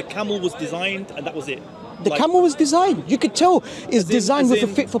the camel was designed and that was it? The camel was designed. You could tell it's designed with a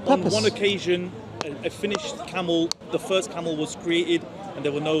fit for purpose. On one occasion, a finished camel, the first camel was created, and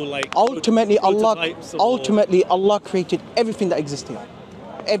there were no like. Ultimately, Allah created everything that exists here.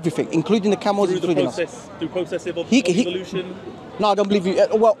 Everything, including the camels, including us. Through process of evolution? No, I don't believe you.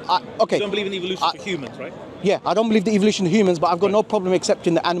 Okay. You don't believe in evolution for humans, right? Yeah, I don't believe the evolution of humans, but I've got no problem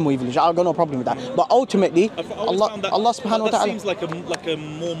accepting the animal evolution. I've got no problem with that. But ultimately, Allah subhanahu wa ta'ala. That seems like a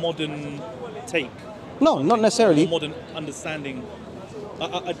more modern take. No, not necessarily. More modern understanding.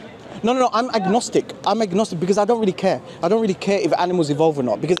 No, I'm agnostic. I'm agnostic because I don't really care. I don't really care if animals evolve or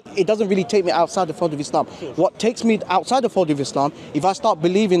not because it doesn't really take me outside the fold of Islam. Sure. What takes me outside the fold of Islam, if I start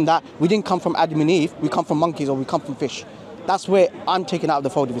believing that we didn't come from Adam and Eve, we come from monkeys or we come from fish. That's where I'm taken out of the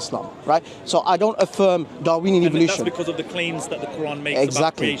fold of Islam, right? So I don't affirm Darwinian evolution. That's because of the claims that the Quran makes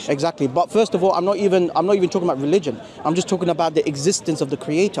about creation. Exactly. But first of all, I'm not even talking about religion. I'm just talking about the existence of the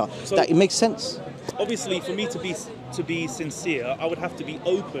Creator. So, that it makes sense. Obviously, for me to be sincere, I would have to be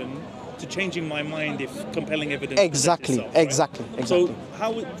open to changing my mind if compelling evidence. Exactly. Itself, right?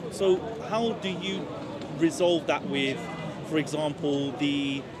 Exactly. So how do you resolve that with, for example,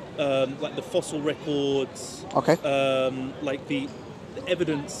 the like the fossil records, like the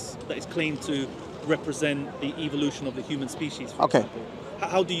evidence that is claimed to represent the evolution of the human species, for example.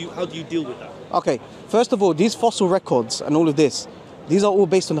 How do you deal with that? Okay, first of all, these fossil records and all of this, these are all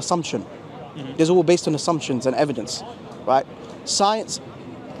based on assumption. These are all based on assumptions and evidence, right? Science,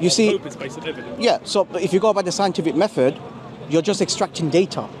 you see. Hope it's based on evidence. Yeah, so if you go by the scientific method, you're just extracting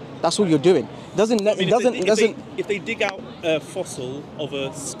data. That's all you're doing. If they dig out a fossil of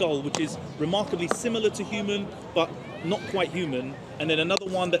a skull which is remarkably similar to human but not quite human, and then another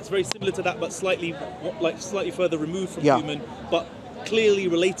one that's very similar to that but slightly further removed from human, but clearly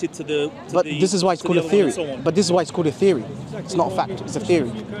related to the. This is why it's called a theory. But this is why it's called a theory. It's not a fact. It's a theory.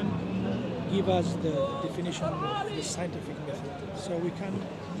 You can give us the definition of the scientific method, so we can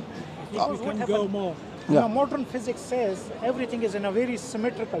go more. Yeah. Now, modern physics says everything is in a very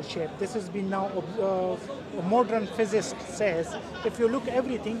symmetrical shape. This has been now modern physics says if you look,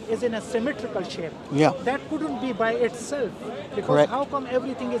 everything is in a symmetrical shape. Yeah. That couldn't be by itself because Correct. How come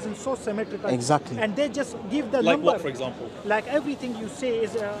everything is in so symmetrical? Exactly. And they just give the like number. What, for example? Like everything you say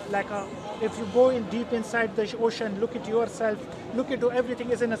is if you go in deep inside the ocean, look at yourself, look at everything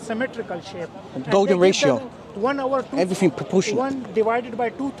is in a symmetrical shape. Golden ratio. 1 hour, everything proportionate. 1 divided by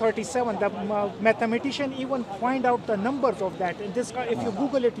 237. The mathematician even find out the numbers of that. In this, if you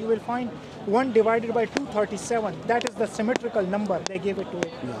Google it, you will find 1 divided by 237. That is the symmetrical number they gave it to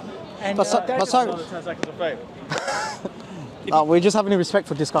it. Yeah. And but sorry. We're just having a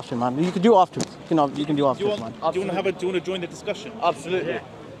respectful discussion, man. You can do afterwards. You can do afterwards, man. Do you want to join the discussion? Absolutely. Yeah.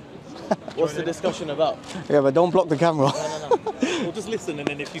 What's the discussion about? Yeah, but don't block the camera. No. We'll just listen, and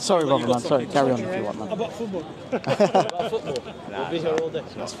then if you. Sorry, brother, man. Sorry, carry on if you want, man. About football. About football. We'll be here all day.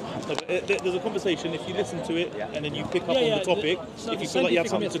 No, but there's a conversation. If you listen to it and then you pick up on the topic, if you feel like you have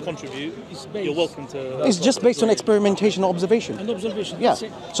something to contribute, you're welcome to. It's just based on experimentation and observation. And observation. Yeah.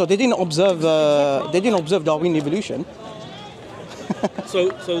 So they didn't observe. They didn't observe Darwinian evolution. So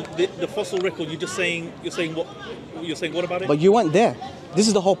the fossil record, you're saying what about it? But you weren't there. This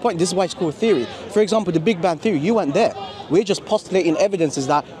is the whole point. This is why it's called theory. For example, the Big Bang theory, you weren't there. We're just postulating evidences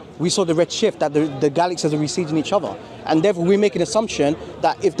that we saw the red shift, that the galaxies are receding each other. And therefore we make an assumption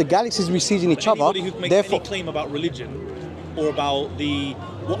that if the galaxies receding each other, anybody who makes any claim about religion or about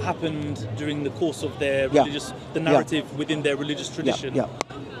what happened during the course of their religious, the narrative within their religious tradition,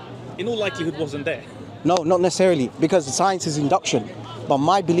 in all likelihood wasn't there. No, not necessarily, because science is induction, but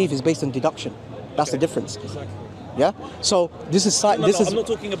my belief is based on deduction. That's the difference. Exactly. Yeah. So this is science. I'm not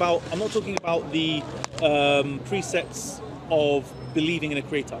talking about the precepts of believing in a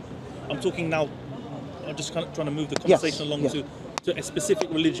creator. I'm talking now. I'm just kind of trying to move the conversation along to a specific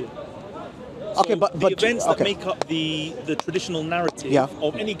religion. So but the events that make up the traditional narrative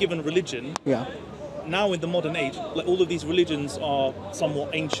of any given religion now in the modern age, like all of these religions are somewhat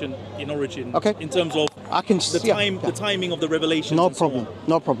ancient in origin. Okay. In terms of the timing of the revelations. No and so problem. on.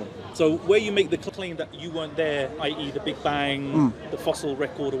 No problem. So where you make the claim that you weren't there, i.e. the Big Bang, the fossil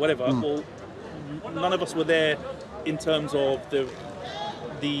record or whatever, well, none of us were there in terms of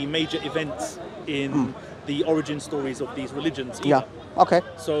the major events in the origin stories of these religions either. Yeah. Okay.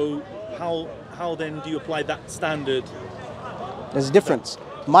 So how then do you apply that standard? There's a difference.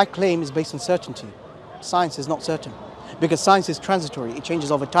 My claim is based on certainty. Science is not certain. Because science is transitory, it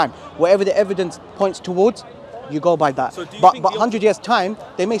changes over time. Whatever the evidence points towards, you go by that. So do you but think 100 years' time,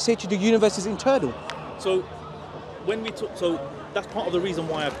 they may say to the universe is internal. So when we talk, so that's part of the reason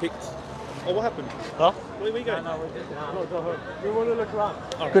why I picked. Oh, what happened? Huh? Where you going? No, we want to look around.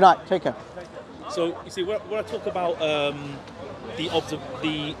 Right. Good night, take care. So you see, where I talk about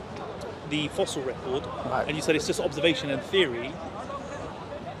the fossil record, Right. and you said it's just observation and theory.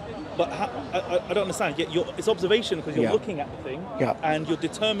 But I don't understand. Yet it's observation because you're looking at the thing, and you're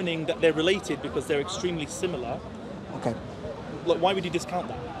determining that they're related because they're extremely similar. Okay. Like, why would you discount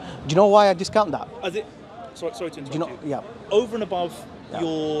that? Do you know why I discount that? As it, sorry to interrupt Do you know? you. Yeah. Over and above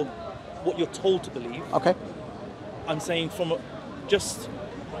what you're told to believe. Okay. I'm saying just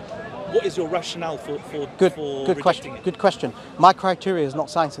what is your rationale for Good rejecting question. it? Good question. My criteria is not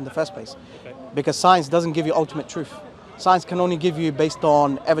science in the first place, because science doesn't give you ultimate truth. Science can only give you based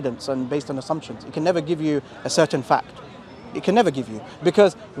on evidence and based on assumptions. It can never give you a certain fact. It can never give you,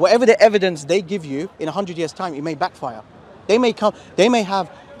 because whatever the evidence they give you in 100 years' time, it may backfire. They may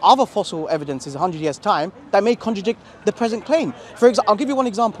have other fossil evidences 100 years' time that may contradict the present claim. For example, I'll give you one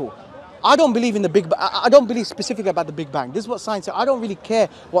example. I don't believe in the Big Bang. I don't believe specifically about the Big Bang. This is what science says. I don't really care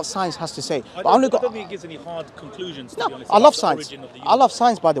what science has to say. I don't think it gives any hard conclusions, to be honest. I love science. I love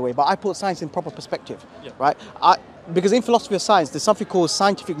science, by the way, but I put science in proper perspective, right? Because in philosophy of science, there's something called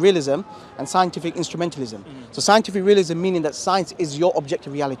scientific realism and scientific instrumentalism. So scientific realism meaning that science is your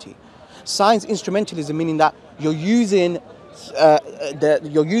objective reality. Science instrumentalism meaning that you're using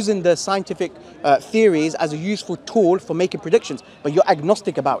the scientific theories as a useful tool for making predictions, but you're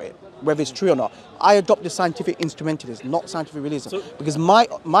agnostic about it, whether it's true or not. I adopt the scientific instrumentalism, not scientific realism, because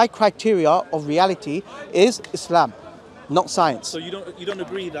my criteria of reality is Islam, not science. So you don't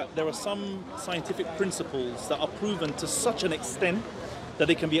agree that there are some scientific principles that are proven to such an extent that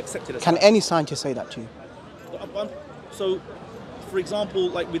they can be accepted as Can fact? any scientist say that to you? So, for example,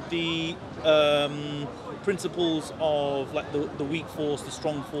 like with the principles of like the weak force, the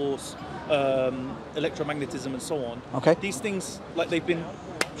strong force, electromagnetism, and so on. Okay. These things, like they've been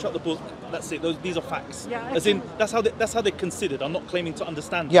shut the book. That's it. These are facts. Yeah, As in, that's how they're considered. I'm not claiming to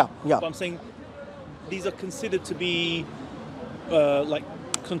understand. Yeah, them, yeah. But I'm saying these are considered to be like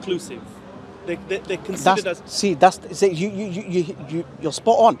conclusive. They're considered you're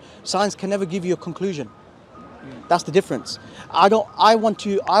spot on. Science can never give you a conclusion. That's the difference. I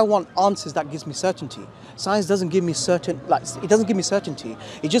want answers that gives me certainty. Science doesn't give me it doesn't give me certainty.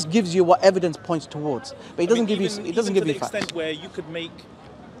 It just gives you what evidence points towards. But it doesn't give you facts. To the extent where you could make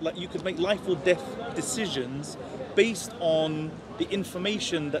life or death decisions based on the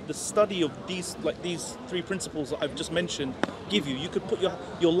information that the study of these three principles that I've just mentioned give you. You could put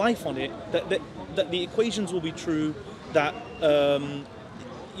your life on it, that the equations will be true, that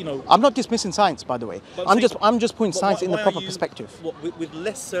I'm not dismissing science, by the way. I'm just putting science in the proper perspective. With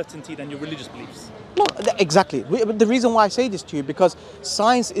less certainty than your religious beliefs? No, exactly. The reason why I say this to you, because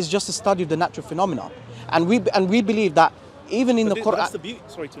science is just a study of the natural phenomena, and we believe that even in the Quran. That's the beauty.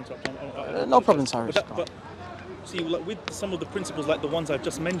 Sorry to interrupt. No problem, Cyrus. But see, like with some of the principles, like the ones I've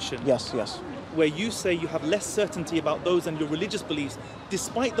just mentioned. Yes. Where you say you have less certainty about those than your religious beliefs,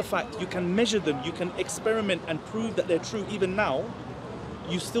 despite the fact you can measure them, you can experiment and prove that they're true even now,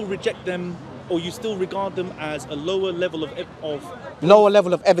 you still reject them, or you still regard them as a lower level of lower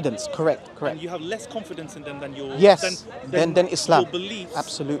level of evidence. Correct. And you have less confidence in them than your than Islam. Your beliefs,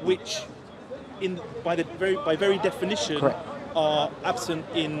 absolutely, which by very definition are absent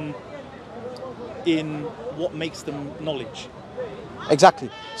in what makes them knowledge. Exactly.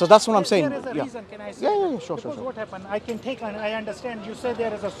 So that's what I'm saying. There is a reason, can I say? Yeah, sure. Because what happened, I understand you say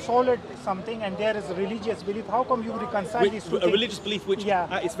there is a solid something and there is a religious belief. How come you reconcile these two things? A religious belief which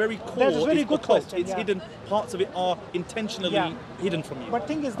at its very core is very good occult. question, It's hidden. Parts of it are intentionally hidden from you. But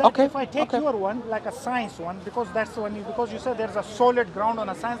thing is that if I take your one, like a science one, because that's the one, because you said there's a solid ground on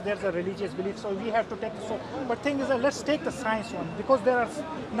a science, there's a religious belief, so we have to take the but thing is that let's take the science one, because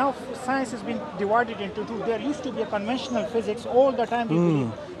now science has been divided into two. There used to be a conventional physics, all the time we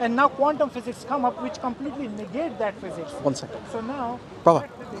believe. And now quantum physics come up, which completely negate that physics. 1 second. So now, Brother,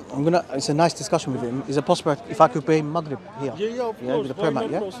 it's a nice discussion with him. Is it possible if I could pray Maghrib here? Yeah, of course. With the prayer mat,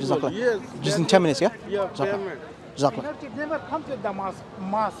 yeah? Possible. Jazakallah. Yes, Just in 10 minutes, yeah? Yeah, Jazakallah. Jazakallah. energy never comes with the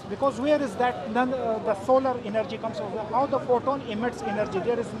mass, because where is that? Then the solar energy comes over. How the photon emits energy?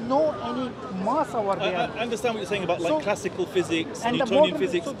 There is no any mass over there. I understand what you're saying about like classical physics, and the Newtonian modern-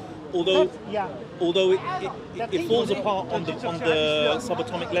 physics, so although yeah. although it falls apart on the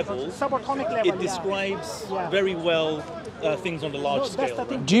subatomic level. Subatomic level, It describes Yeah. very well things on the large That's scale. the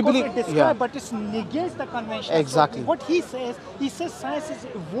thing. Right? Do you because believe- it describes, yeah. but it negates the convention. Exactly. So what he says science is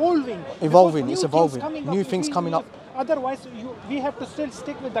evolving. Evolving, Because it's new evolving. things coming New up, things we coming up. Otherwise, we have to still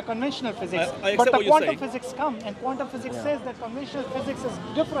stick with the conventional physics. I accept but the what you're quantum saying. physics come, and quantum physics says that conventional physics is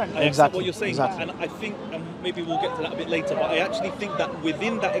different. I accept Exactly, what you're saying, exactly. and I think, and maybe we'll get to that a bit later, but I actually think that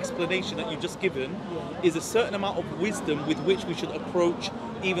within that explanation that you've just given is a certain amount of wisdom with which we should approach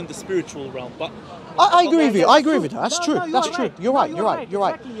even the spiritual realm. But I agree with you. I agree true. with you. That's No, true. no, you That's are true. right. You're No, right. you You're are right. You're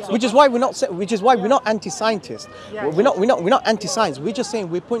right. exactly, yeah. Which is why we're not. Which is why we're not anti-scientists. Yeah, We're not anti-science. We're just saying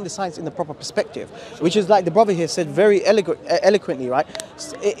we're putting the science in the proper perspective, which is like the brother here said very eloquently, right?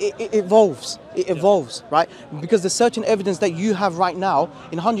 It evolves. It evolves, right? Because the certain evidence that you have right now,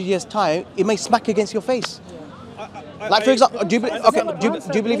 in 100 years' time, it may smack against your face. Like for example, do you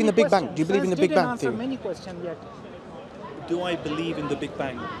believe in the Big Bang? Do you believe in the Big Bang answer theory? many questions yet. do I believe in the Big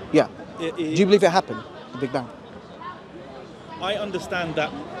Bang? Yeah. Do you believe it happened, the Big Bang? I understand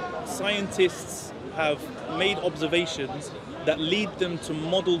that scientists have made observations that lead them to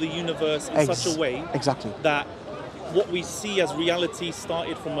model the universe in such a way Exactly. that what we see as reality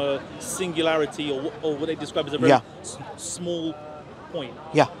started from a singularity or what they describe as a very small point.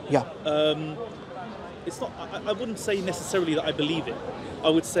 Yeah. Yeah. It's not. I wouldn't say necessarily that I believe it. I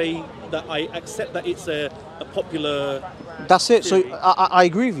would say that I accept that it's a popular. That's it. So theory. I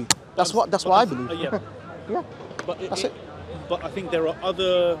agree with you. That's what I believe. Yeah. Yeah. But That's it. But I think there are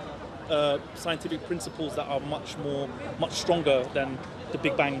other scientific principles that are much stronger than the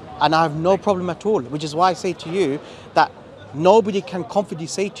Big Bang. And I have no problem at all, which is why I say to you that nobody can confidently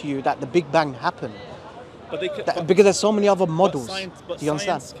say to you that the Big Bang happened. But they can, Because there's so many other models. But Do you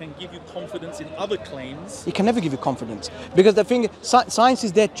understand? science can give you confidence in other claims. It can never give you confidence because the thing, science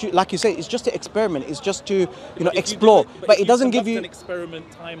is there to, like you say, it's just to experiment. It's just to explore, but it doesn't give you an experiment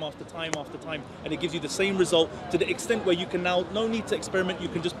time after time after time, and it gives you the same result to the extent where you can now no need to experiment. You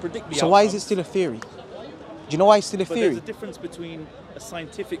can just predict the So outcome. why is it still a theory? Do you know why it's still a But theory? there's a difference between a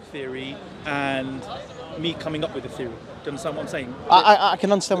scientific theory and me coming up with a theory. Do you understand what I'm saying? I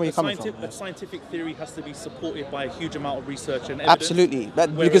can understand where you're coming from. A scientific theory has to be supported by a huge amount of research and evidence. Absolutely,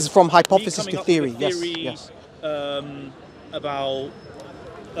 because from hypothesis me to coming up theory, with a theory, yes. About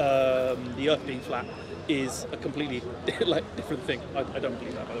the Earth being flat is a completely different thing. I don't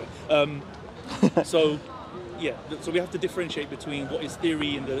believe that, by the way. So we have to differentiate between what is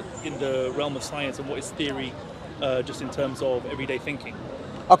theory in the realm of science and what is theory just in terms of everyday thinking.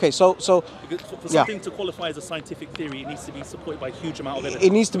 Okay, so Because for something to qualify as a scientific theory, it needs to be supported by a huge amount of evidence.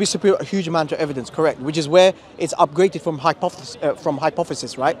 it needs to be supported a huge amount of evidence, correct? Which is where it's upgraded from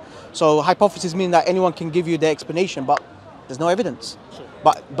hypothesis, right? So hypothesis means that anyone can give you the explanation, but there's no evidence. Sure.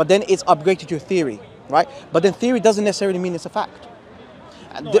 But then it's upgraded to a theory, right? But then theory doesn't necessarily mean it's a fact.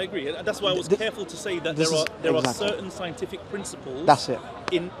 No, I agree. And that's why I was careful to say that there are certain scientific principles That's it.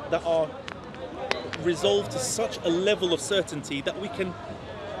 that are resolved to such a level of certainty that we can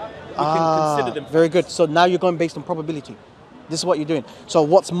consider them. Very good. So now you're going based on probability. This is what you're doing. So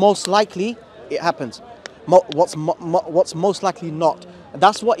what's most likely, it happens. What's most likely not.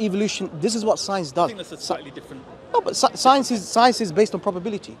 That's what evolution. This is what science does. I think that's a slightly different. No, but science is based on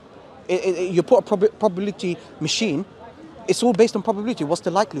probability. You put a probability machine. It's all based on probability. What's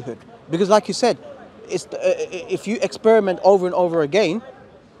the likelihood? Because, like you said, if you experiment over and over again,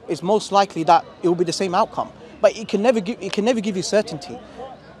 it's most likely that it will be the same outcome. But it can never give you certainty.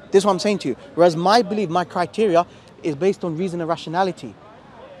 This is what I'm saying to you. Whereas my belief, my criteria, is based on reason and rationality.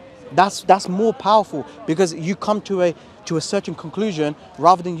 That's more powerful because you come to a certain conclusion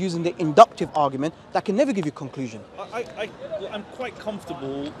rather than using the inductive argument that can never give you conclusion. I'm quite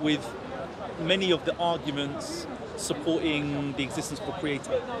comfortable with many of the arguments supporting the existence of a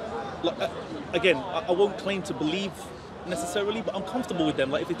creator. Again, I won't claim to believe necessarily, but I'm comfortable with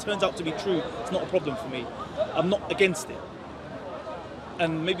them. Like if it turns out to be true, it's not a problem for me. I'm not against it.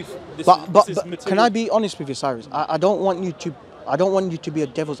 And maybe this is material. Can I be honest with you, Cyrus? I don't want you to be a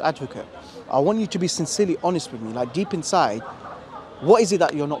devil's advocate. I want you to be sincerely honest with me. Like deep inside, what is it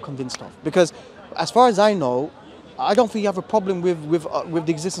that you're not convinced of? Because as far as I know, I don't think you have a problem with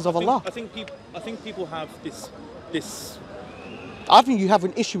the existence of Allah. I think people have this. I think you have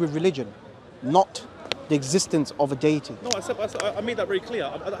an issue with religion, not the existence of a deity. No, I made that very clear.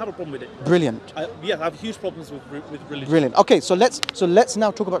 I have a problem with it. Brilliant. Yeah, I have huge problems with religion. Brilliant. Okay, so let's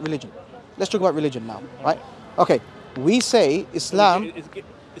now talk about religion. Let's talk about religion now, right? Okay, we say Islam.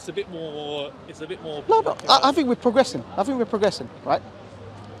 It's a bit more. No. I think we're progressing. Right?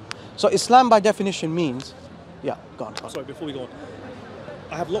 So Islam, by definition, means. Yeah, go on. Sorry, before we go on,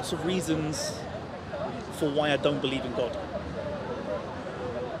 I have lots of reasons for why I don't believe in God.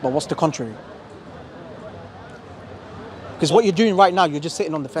 But what's the contrary? Because what you're doing right now, you're just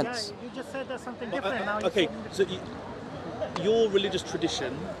sitting on the fence. Yeah, you just said there's something different now. Okay, so your religious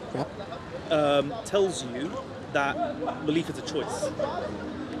tradition tells you that belief is a choice.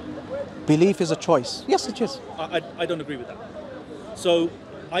 Belief is a choice. Yes, it is. I don't agree with that. So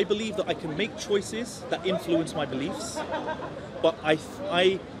I believe that I can make choices that influence my beliefs, but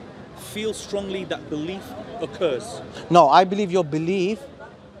I feel strongly that belief occurs. No, I believe your belief,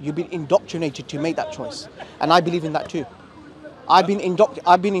 you've been indoctrinated to make that choice. And I believe in that too. I've been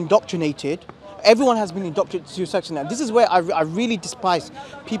indoctrinated. Everyone has been indoctrinated to a section. And this is where I really despise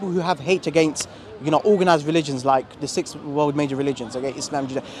people who have hate against, organized religions like the 6 world major religions, okay, Islam,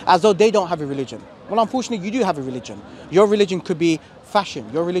 Judaism, as though they don't have a religion. Well, unfortunately, you do have a religion. Your religion could be fashion.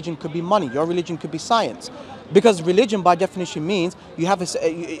 Your religion could be money. Your religion could be science. Because religion, by definition, means you have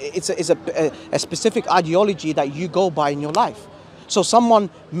a specific ideology that you go by in your life. So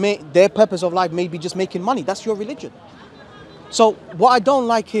their purpose of life may be just making money. That's your religion. So what I don't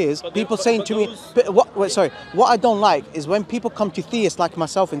like is people saying to me, what I don't like is when people come to theists like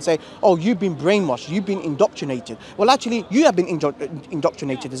myself and say, oh, you've been brainwashed, you've been indoctrinated. Well, actually, you have been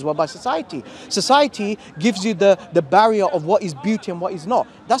indoctrinated as well by society. Society gives you the barrier of what is beauty and what is not.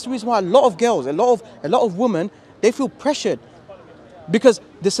 That's the reason why a lot of girls, a lot of women, they feel pressured because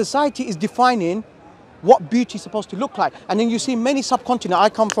the society is defining what beauty is supposed to look like. And then you see many subcontinents. I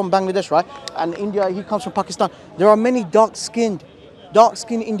come from Bangladesh, right? And India, he comes from Pakistan. There are many dark-skinned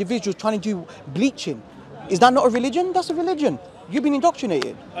individuals trying to do bleaching. Is that not a religion? That's a religion. You've been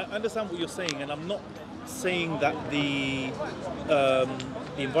indoctrinated. I understand what you're saying, and I'm not saying that the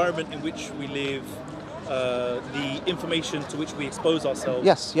environment in which we live, the information to which we expose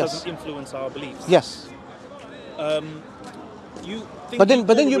ourselves doesn't influence our beliefs. Yes. But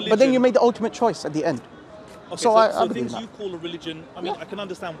then you made the ultimate choice at the end. Okay, so things you call a religion, I mean, I can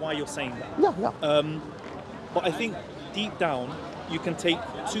understand why you're saying that. Yeah. But I think deep down, you can take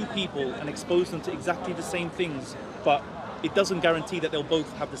 2 people and expose them to exactly the same things, but it doesn't guarantee that they'll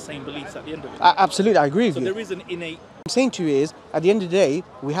both have the same beliefs at the end of it. Absolutely, I agree with you. So there is an innate... What I'm saying to you is, at the end of the day,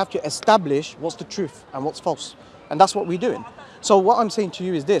 we have to establish what's the truth and what's false. And that's what we're doing. So what I'm saying to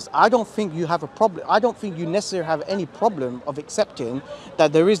you is this: I don't think you have a problem. I don't think you necessarily have any problem of accepting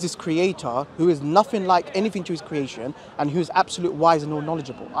that there is this creator who is nothing like anything to his creation and who is absolute wise and all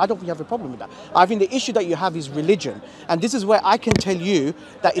knowledgeable. I don't think you have a problem with that. I think the issue that you have is religion. And this is where I can tell you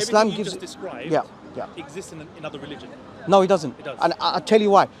that Islam gives... Everything you just described exists in other religions. No, it doesn't. It does. And I'll tell you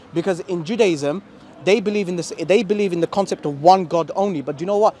why. Because in Judaism, they believe in this. They believe in the concept of one God only. But do you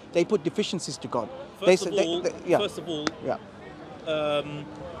know what? They put deficiencies to God. First of all,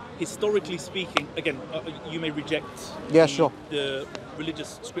 historically speaking, again, you may reject the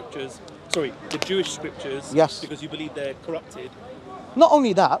religious scriptures, the Jewish scriptures, because you believe they're corrupted. Not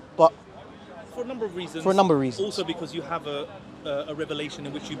only that, but for a number of reasons. Also because you have a revelation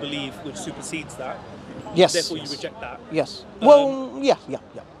in which you believe, which supersedes that. Yes. Therefore, you reject that. Yes.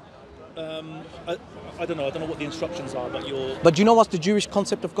 I don't know what the instructions are, but you're... But do you know what's the Jewish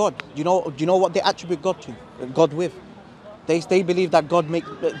concept of God? Do you know what they attribute God to? God with? They believe that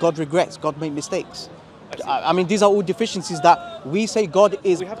God regrets, God made mistakes. I mean, these are all deficiencies that we say God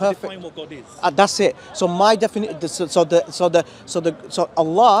is perfect. We have to define what God is. That's it. So my definition, so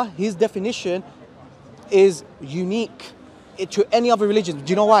Allah, His definition is unique to any other religion.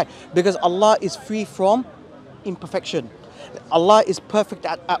 Do you know why? Because Allah is free from imperfection. Allah is perfect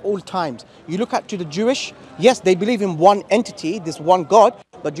at all times. You look at to the Jewish, yes, they believe in one entity, this one God,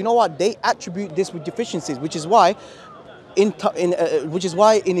 but you know what? They attribute this with deficiencies, which is why in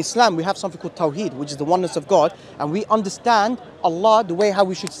Islam we have something called Tawheed, which is the oneness of God, and we understand Allah the way how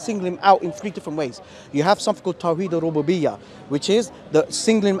we should single Him out in 3 different ways. You have something called Tawheed al-Rububiyyah, which is the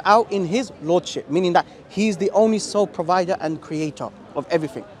singling Him out in His lordship, meaning that He is the only sole provider and creator of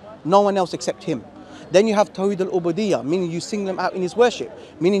everything, no one else except Him. Then you have Tawheed al-Ubudiyyah, meaning you single Him out in His worship,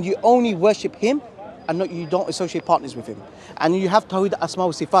 meaning you only worship Him and you don't associate partners with Him. And you have Tawheed al-Asma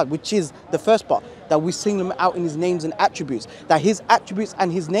wa Sifat, which is the first part, that we single Him out in His names and attributes, that His attributes and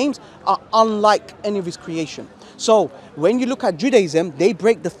His names are unlike any of His creation. So when you look at Judaism, they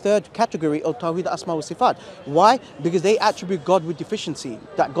break the third category of Tawhid Asma wa Sifat. Why? Because they attribute God with deficiency,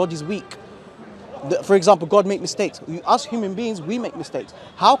 that God is weak. For example, God make mistakes. Us human beings, we make mistakes.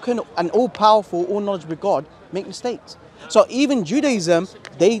 How can an all-powerful, all-knowledgeable God make mistakes? So even Judaism,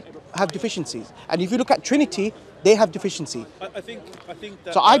 they have deficiencies. And if you look at Trinity, they have deficiency. I think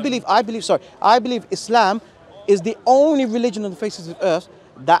that. So I believe Islam is the only religion on the face of the earth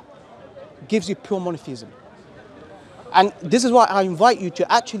that gives you pure monotheism. And this is why I invite you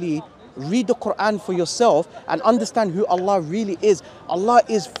to actually read the Quran for yourself and understand who Allah really is. Allah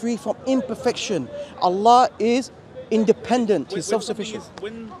is free from imperfection. Allah is independent. He's self-sufficient.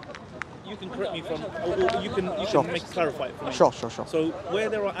 When you can correct me from, or you can clarify it for me. Sure. So where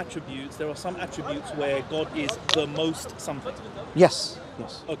there are attributes, there are some attributes where God is the most something. Yes.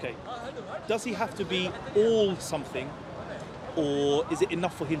 Okay. Does he have to be all something, or is it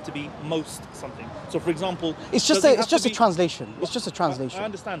enough for him to be most something? So, for example, it's just a translation. It's just a translation. I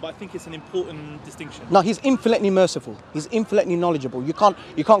understand, but I think it's an important distinction. No, he's infinitely merciful. He's infinitely knowledgeable. You can't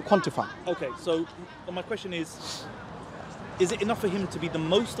quantify. Okay, so my question is it enough for him to be the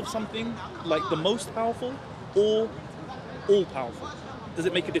most of something, like the most powerful, or all powerful? Does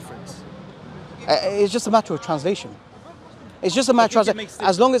it make a difference? It's just a matter of translation. It's just a matter of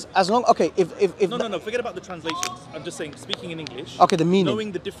as long okay, if no, forget about the translations. I'm just saying, speaking in English. Okay, the meaning.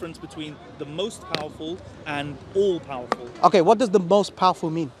 Knowing the difference between the most powerful and all powerful. Okay, what does the most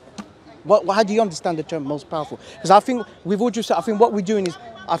powerful mean? How do you understand the term most powerful? Because I think we've all just. I think what we're doing is,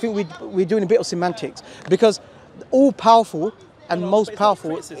 we're doing a bit of semantics, because all powerful and most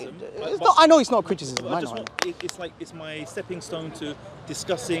powerful. I know it's not criticism. It's my stepping stone to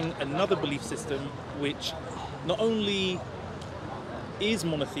discussing another belief system, which not only is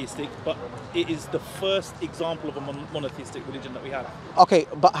monotheistic, but it is the first example of a monotheistic religion that we have. Okay,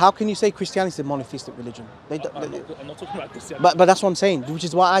 but how can you say Christianity is a monotheistic religion? I'm not talking about Christianity. But that's what I'm saying, which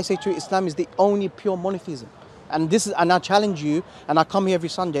is why I say to you, Islam is the only pure monotheism. And I challenge you, and I come here every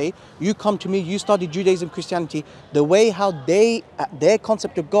Sunday. You come to me, you study Judaism, Christianity. The way how their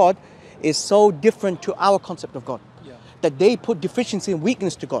concept of God is so different to our concept of God. That they put deficiency and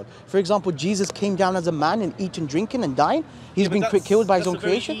weakness to God. For example, Jesus came down as a man and eating, drinking and dying. He's been killed by his own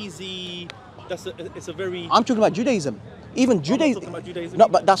creation. It's a very... I'm talking about Judaism. Even Judaism. I'm not talking about Judaism. No,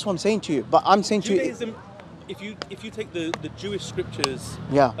 but that's what I'm saying to you. But I'm saying Judaism, to you... If you take the Jewish scriptures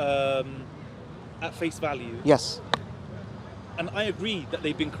at face value... Yes. And I agree that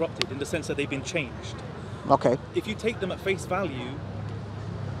they've been corrupted in the sense that they've been changed. Okay. If you take them at face value,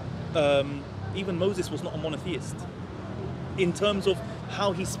 even Moses was not a monotheist. In terms of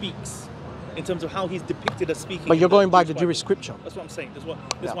how he speaks, in terms of how he's depicted as speaking. But you're going by the Jewish scripture. That's what I'm saying.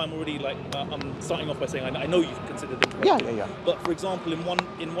 That's why I'm already I'm starting off by saying I know you've considered them correct. Yeah. But for example,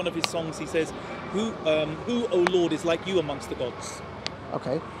 in one of his songs, he says, "Who, O Lord, is like you amongst the gods?"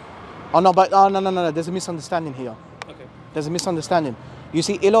 Okay. Oh no. There's a misunderstanding here. Okay. There's a misunderstanding. You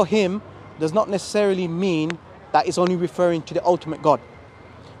see, Elohim does not necessarily mean that it's only referring to the ultimate God.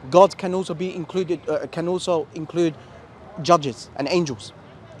 Gods can also be included. Can also include judges and angels.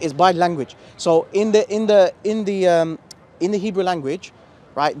 Is by language. So in the Hebrew language,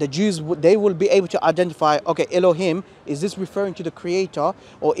 right, the Jews they will be able to identify, okay, Elohim, is this referring to the creator,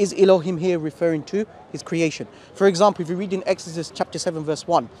 or is Elohim here referring to his creation? For example, if you read in Exodus chapter 7 verse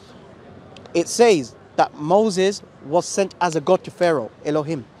 1, it says that Moses was sent as a god to Pharaoh,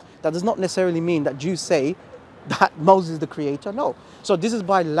 Elohim. That does not necessarily mean that Jews say that Moses is the creator. No. So this is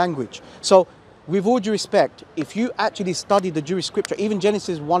by language. So with all due respect, if you actually study the Jewish scripture, even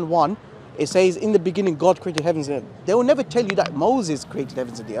Genesis 1:1, it says, in the beginning God created heavens and earth. They will never tell you that Moses created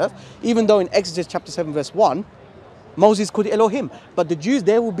heavens and the earth, even though in Exodus chapter 7 verse 1, Moses called Elohim. But the Jews,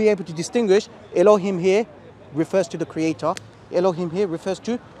 they will be able to distinguish Elohim here refers to the creator, Elohim here refers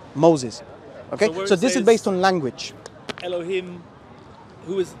to Moses. Okay, so this is based on language. Elohim,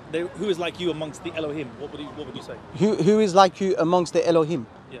 who is like you amongst the Elohim? What would you say? Who is like you amongst the Elohim?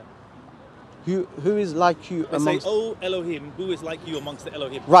 Yeah. Who is like you amongst... Say, "Oh Elohim, who is like you amongst the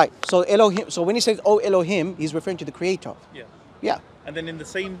Elohim?" Right. So Elohim. So when he says, "Oh Elohim," he's referring to the Creator. Yeah. Yeah. And then in the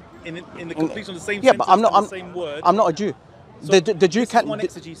completion of the same yeah, sentence, but I'm not. the same word. I'm not a Jew. So the Jew can't. One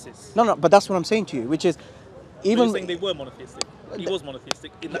exegesis. No, but that's what I'm saying to you, which is even. You're saying they were monotheistic. He was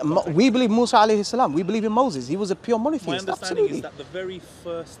monotheistic. In that context. We believe Musa alayhi salam. We believe in Moses. He was a pure monotheist. My understanding Absolutely. is that the very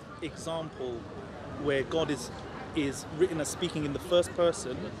first example where God is written as speaking in the first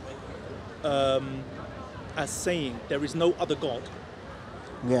person, as saying there is no other God,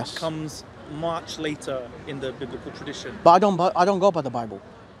 yes, comes much later in the biblical tradition. But I don't go by the Bible.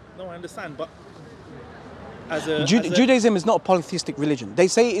 No, I understand, but Judaism is not a polytheistic religion. They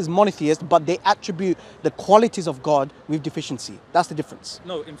say it is monotheist, but they attribute the qualities of God with deficiency. That's the difference.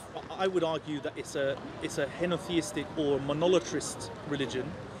 No, I would argue that it's a henotheistic or monolatrist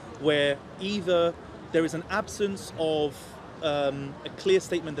religion, where either there is an absence of a clear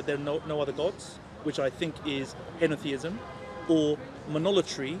statement that there are no other gods, which I think is henotheism, or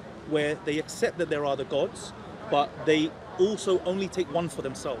monolatry, where they accept that there are other gods, but they also only take one for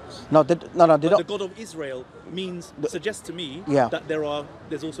themselves. No, they don't. The God of Israel suggests to me that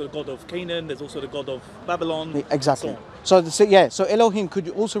there's also the God of Canaan, there's also the God of Babylon. Exactly. So Elohim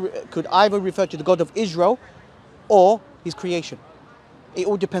could either refer to the God of Israel or his creation. It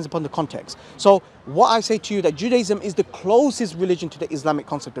all depends upon the context. So what I say to you, that Judaism is the closest religion to the Islamic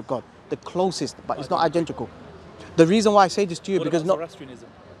concept of God. The closest, but it's not identical. The reason why I say this to you, what because about Zoroastrianism?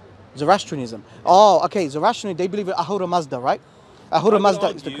 Zoroastrianism. Oh, okay. Zoroastrianism, they believe in Ahura Mazda, right? Ahura Mazda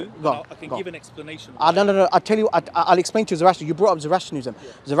is the... I can give an explanation. No. I'll tell you, I'll explain to you Zoroastrianism. You brought up Zoroastrianism.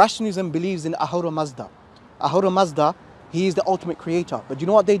 Yeah. Zoroastrianism believes in Ahura Mazda. Ahura Mazda, he is the ultimate creator. But do you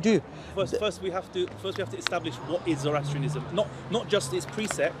know what they do? First we have to establish what is Zoroastrianism. Not just its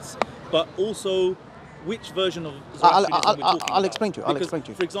precepts, but also which version of Zoroastrianism we're talking I'll explain to you. I'll explain to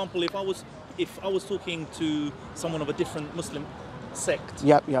you. For example, if I was talking to someone of a different Muslim sect,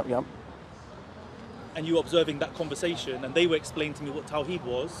 yep. and you were observing that conversation, and they were explaining to me what Tawheed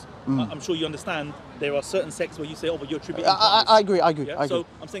was, I'm sure you understand there are certain sects where you say, oh, but you're attributing partners. I agree. Yeah? So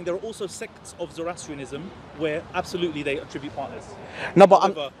I'm saying there are also sects of Zoroastrianism where absolutely they attribute partners. No, but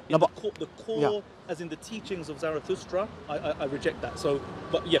however, the core, as in the teachings of Zarathustra, I reject that. So,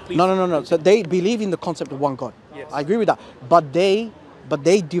 but yeah, please. No. So they believe in the concept of one God. Yes. I agree with that. But they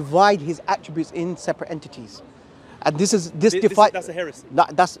divide his attributes in separate entities. And that's a heresy.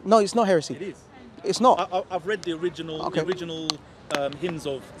 No, it's not heresy. It is. It's not. I've read the original hymns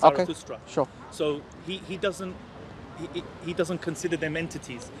of Zarathustra. Okay, sure. So he doesn't consider them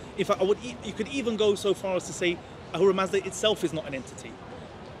entities. In fact, you could even go so far as to say Ahura Mazda itself is not an entity.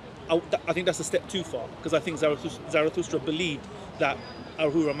 I think that's a step too far, because I think Zarathustra believed that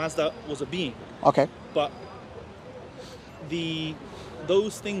Ahura Mazda was a being. Okay. But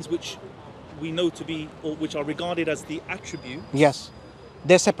those things which we know to be, or which are regarded as the attribute, yes,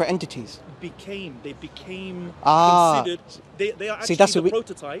 they're separate entities. They became considered. They are actually the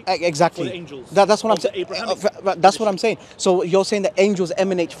prototype exactly. for the angels. That's what I'm saying. That's what I'm saying. So you're saying that angels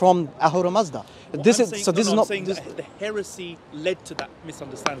emanate from Ahura Mazda. I'm saying the heresy led to that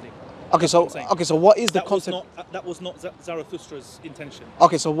misunderstanding. Okay, so what is the concept? That was not Zarathustra's intention.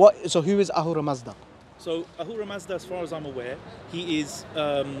 Okay, so who is Ahura Mazda? So Ahura Mazda, as far as I'm aware, he is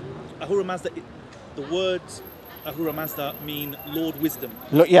Ahura Mazda. The words Ahura Mazda mean Lord Wisdom.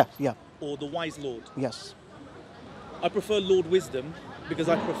 Yeah. Or the Wise Lord. Yes. I prefer Lord Wisdom because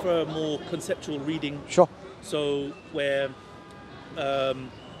I prefer more conceptual reading. Sure. So where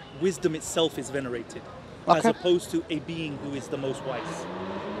wisdom itself is venerated, okay, as opposed to a being who is the most wise.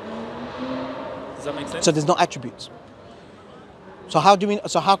 Does that make sense? So there's no attributes. So how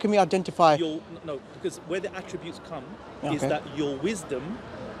can we identify? No, because where the attributes come is that your wisdom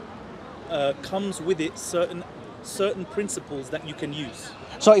comes with it certain principles that you can use.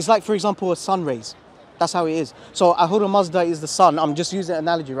 So it's like, for example, sun rays. That's how it is. So Ahura Mazda is the sun. I'm just using an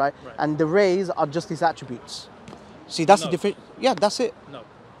analogy, right? And the rays are just his attributes. See, that's the difference. Yeah, that's it. No,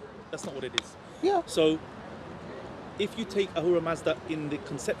 that's not what it is. Yeah. So if you take Ahura Mazda in the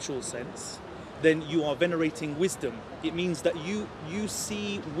conceptual sense, then you are venerating wisdom. It means that you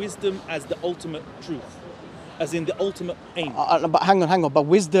see wisdom as the ultimate truth, as in the ultimate aim. But hang on. But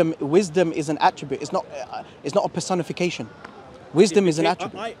wisdom is an attribute. It's not a personification. Wisdom is an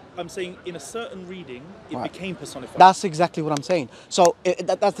attribute. I'm saying in a certain reading, it became personified. That's exactly what I'm saying. So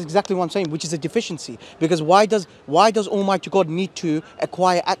that's exactly what I'm saying, which is a deficiency. Because why does Almighty God need to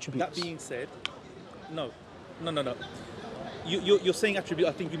acquire attributes? That being said, no. You're saying attribute.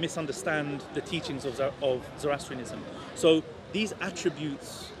 I think you misunderstand the teachings of Zoroastrianism. So these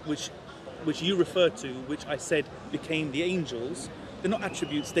attributes, which you refer to, which I said became the angels, they're not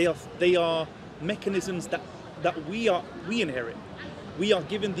attributes. They are mechanisms that we inherit. We are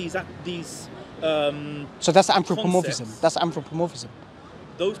given these. So that's anthropomorphism. Concepts. That's anthropomorphism.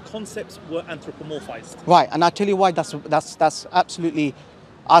 Those concepts were anthropomorphized. Right, and I'll tell you why that's absolutely.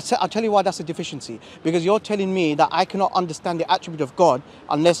 I'll tell you why that's a deficiency. Because you're telling me that I cannot understand the attribute of God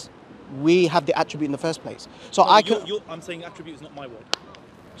unless we have the attribute in the first place. So I'm saying attribute is not my word.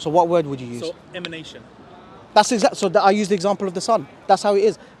 So what word would you use? So emanation. That's exact. So I use the example of the sun. That's how it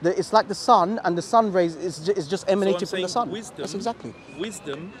is. It's like the sun, and the sun rays is just emanated from the sun. That's exactly.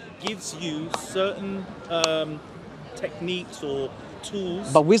 Wisdom gives you certain techniques or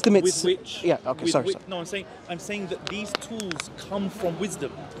tools. But wisdom with it's which, yeah. Okay, with sorry, which- sorry. No, I'm saying that these tools come from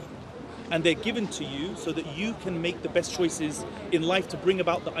wisdom, and they're given to you so that you can make the best choices in life to bring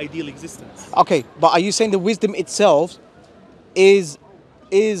about the ideal existence. Okay, but are you saying the wisdom itself is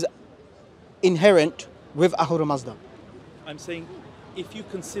inherent with Ahura Mazda? I'm saying, if you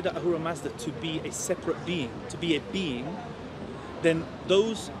consider Ahura Mazda to be a separate being, to be a being, then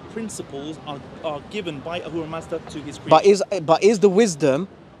those principles are given by Ahura Mazda to his creation. But is the wisdom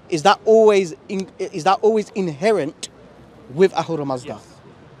always inherent with Ahura Mazda? Yes.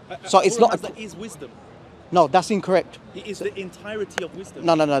 So it's Ahura not. Mazda is wisdom. No, that's incorrect. He is the entirety of wisdom.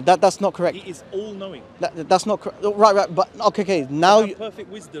 No. That's not correct. He is all knowing. That's not correct. Right. But okay. Now. To have perfect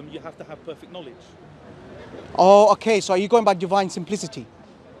wisdom, you have to have perfect knowledge. Oh, okay. So are you going by divine simplicity?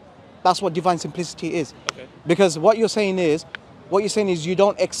 That's what divine simplicity is. Okay. Because what you're saying is you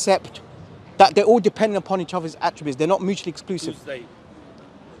don't accept that they're all dependent upon each other's attributes. They're not mutually exclusive. Who's they?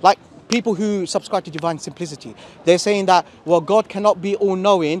 Like people who subscribe to divine simplicity, they're saying that, well, God cannot be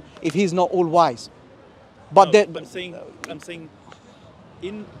all-knowing if he's not all-wise. But No, I'm saying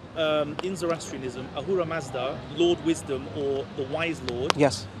in Zoroastrianism, Ahura Mazda, Lord Wisdom or the Wise Lord,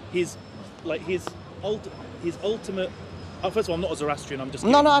 yes. his ultimate. First of all, I'm not a Zoroastrian. I'm just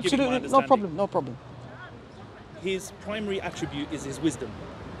No, giving my absolutely, no understanding. problem. His primary attribute is his wisdom,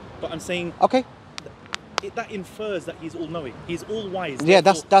 but I'm saying Okay. that infers that he's all-knowing. He's all-wise. Yeah,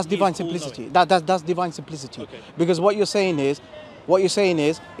 therefore that's he divine is simplicity. all-knowing. That's divine simplicity. Okay. Because what you're saying is,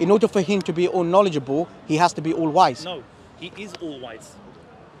 in order for him to be all knowledgeable, he has to be all wise. No, he is all-wise,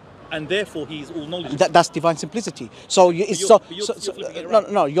 and therefore he is all-knowledgeable. That's divine simplicity. So you're flipping it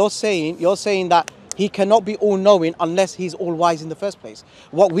around. no. You're saying that he cannot be all knowing unless he's all wise in the first place.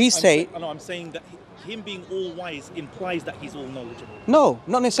 What we say. I'm saying that him being all-wise implies that he's all-knowledgeable. No,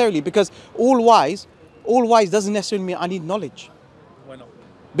 not necessarily, because all wise doesn't necessarily mean I need knowledge. Why not?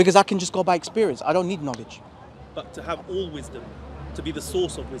 Because I can just go by experience. I don't need knowledge. But to have all wisdom, to be the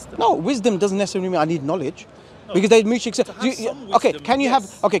source of wisdom. No, wisdom doesn't necessarily mean I need knowledge. Because they mutually accept. To have some Okay, wisdom, can you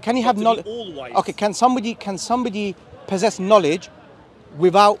yes, have? Okay, can you have but to be knowledge? all-wise. Okay, can somebody possess knowledge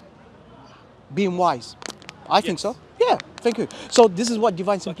without being wise? I think Yes. so. Yeah, thank you. So this is what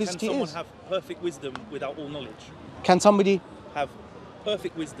divine But can simplicity someone is. have perfect wisdom without all knowledge? Can somebody Have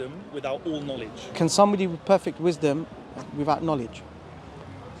perfect wisdom without all knowledge? with perfect wisdom without knowledge?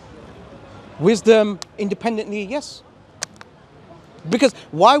 Wisdom independently, yes. Because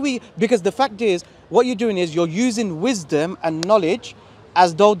the fact is, what you're doing is you're using wisdom and knowledge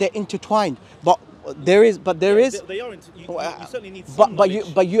as though they're intertwined. But there is. They are. You certainly need some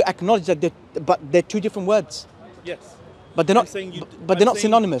knowledge. But you acknowledge that they're two different words. Yes. But they're I'm not. saying But they're not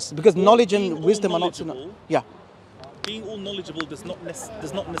synonymous, because knowledge and wisdom are not synonymous. Yeah. Being all knowledgeable does not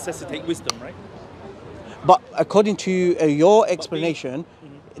necessitate wisdom, right? But according to your explanation,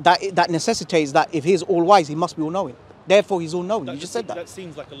 that necessitates that if he's all wise, he must be all knowing. Therefore, he's all knowing. You just said that. That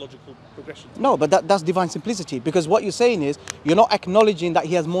seems like a logical progression. No, but that's divine simplicity, because what you're saying is you're not acknowledging that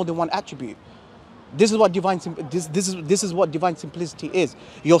he has more than one attribute. This is what divine simplicity is.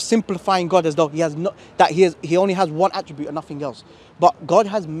 You're simplifying God as though he only has one attribute and nothing else. But God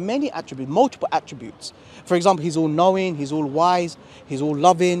has many attributes, multiple attributes. For example, he's all knowing, he's all wise, he's all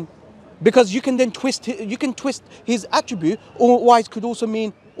loving. Because you can then twist his attribute. All wise could also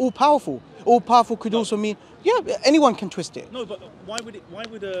mean all powerful. All powerful could also mean, yeah, anyone can twist it. No, but why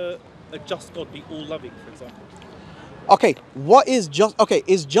would a just God be all loving, for example? Okay, what is just? Okay,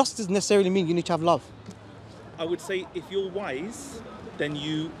 is justice necessarily mean you need to have love? I would say if you're wise, then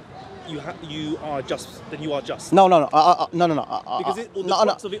you are just. Then you are just. No. Because the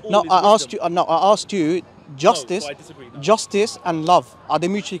crux of it all is I wisdom. asked you, justice, so I disagree, no. justice and love, are they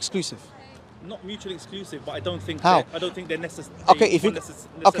mutually exclusive? Not mutually exclusive, but I don't think How? they're necessary. Okay,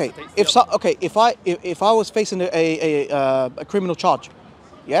 if I was facing a criminal charge,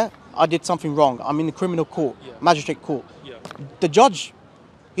 yeah, I did something wrong. I'm in a criminal court, Yeah. magistrate court. Yeah. The judge,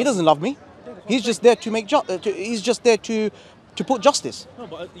 he doesn't love me. He's just there to make he's just there to put justice. No,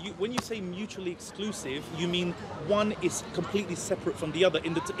 but when you say mutually exclusive, you mean one is completely separate from the other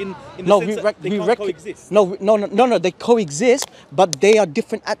in the sense that they can't coexist. No, they coexist, but they are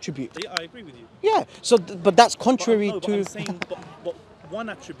different attributes. Yeah, I agree with you. Yeah, so but that's contrary But to. I'm saying, but one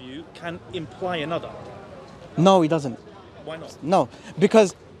attribute can imply another. No, it doesn't. Why not? No,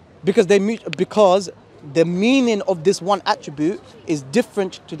 because the meaning of this one attribute is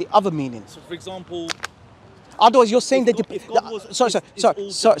different to the other meaning. So, for example, Otherwise, you're saying if God was-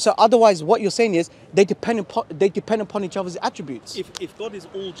 so. Otherwise, what you're saying is they depend upon each other's attributes. if God is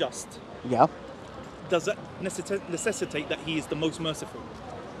all just, Yeah. does that necessitate that He is the most merciful?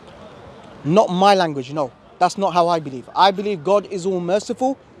 Not my language, no. That's not how I believe. I believe God is all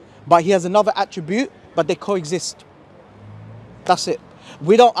merciful, but he has another attribute, but they coexist. That's it.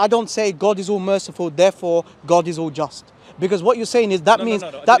 I don't say God is all merciful, therefore God is all just. Because what you're saying is that means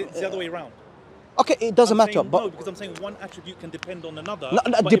no. that It's the other way around. Okay, it doesn't matter. Saying, but no, because I'm saying one attribute can depend on another. No,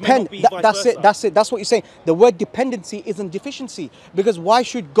 but depend. it may not be That's vice it. versa. That's it. That's what you're saying. The word dependency isn't deficiency, because why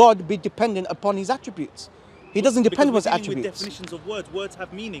should God be dependent upon his attributes? He doesn't depend upon his Because we're dealing attributes. with definitions of words. Words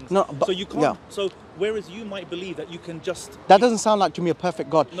have meanings. No, but- so you can't. yeah. So whereas you might believe that you can just. That doesn't sound like to me a perfect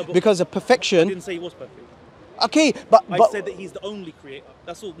God, No, but because a I perfection. didn't say he was perfect. Okay, but I said that he's the only creator.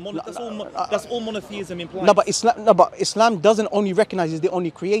 That's all. That's all monotheism implies. no, but Islam doesn't only recognize he's the only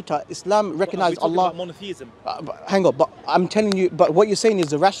creator. Islam recognizes Allah. About monotheism. But hang on, but I'm telling you, but what you're saying is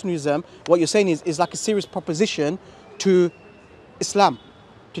the rationalism. What you're saying is like a serious proposition to Islam,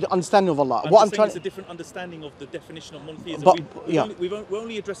 to the understanding of Allah. It's a different understanding of the definition of monotheism. But, We're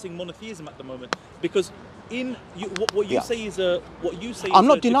only addressing monotheism at the moment because what you say is a what you say. I'm is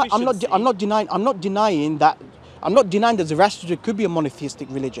not denying. I'm not denying that. I'm not denying that Zoroastrianism could be a monotheistic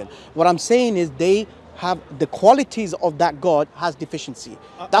religion. What I'm saying is they have the qualities of that God has deficiency.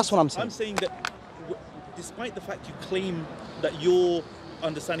 That's what I'm saying. I'm saying that despite the fact you claim that your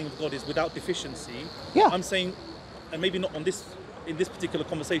understanding of God is without deficiency, Yeah. I'm saying, and maybe not in this particular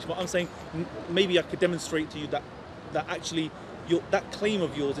conversation, but I'm saying maybe I could demonstrate to you that actually that claim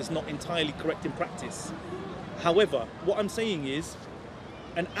of yours is not entirely correct in practice. However, what I'm saying is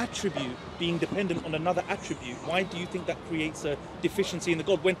an attribute being dependent on another attribute, why do you think that creates a deficiency in the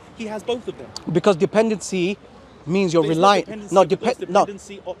God when he has both of them? Because dependency means you're There's relying. No,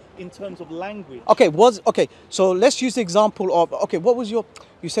 dependency in terms of language. Okay. So let's use the example of what was you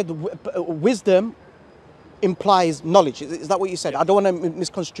said wisdom implies knowledge. Is that what you said? Yes. I don't want to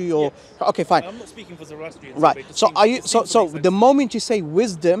misconstrue your. Yes. Okay, fine. I'm not speaking for Zoroastrians. Right. So are you? So the moment you say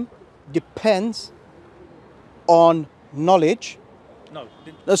wisdom depends on knowledge. No.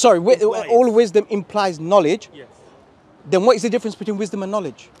 Sorry. Implies. All wisdom implies knowledge. Yes. Then what is the difference between wisdom and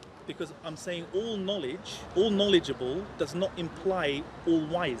knowledge? Because I'm saying all knowledge, all knowledgeable, does not imply all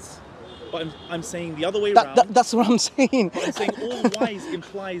wise. But I'm saying the other way around. That's what I'm saying. I'm saying all wise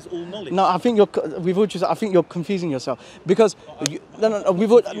implies all knowledge. No, I think I think you're confusing yourself because no.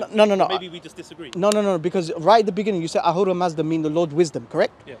 Maybe we just disagree. No. Because right at the beginning you said Ahura Mazda mean the Lord wisdom,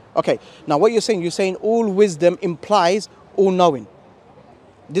 correct? Yeah. Okay. Now what you're saying all wisdom implies all knowing.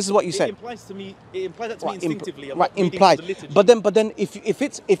 This is what you said. It implies that to me instinctively. Right, implied. But then if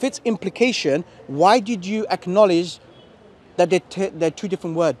it's implication, why did you acknowledge that they're two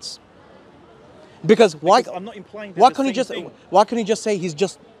different words? Because I'm not implying why can't you just say he's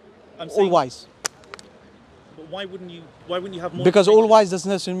just all wise? But why wouldn't you have more? Because all wise doesn't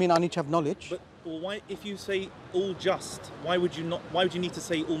necessarily mean I need to have knowledge. But why, if you say all just, why would you need to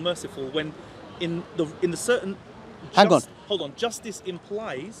say all merciful when in the certain Hang on. Hold on. Justice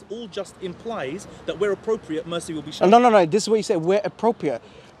implies that where appropriate, mercy will be shown. No. This is what you say. Where appropriate.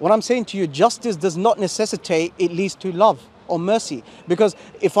 What I'm saying to you, justice does not necessitate it leads to love or mercy. Because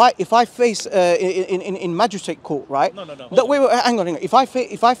if I face in magistrate court, right? No. Wait, hang on. If I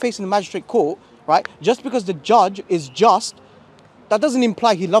face in the magistrate court, right? Just because the judge is just, that doesn't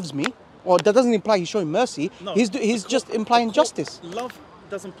imply he loves me, or that doesn't imply he's showing mercy. No, he's just implying justice. Love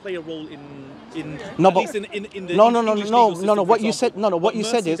doesn't play a role in no, at but, least in the no. English legal system, What for you said, example. what you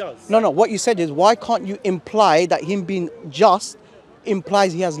said is, does. what you said is, why can't you imply that him being just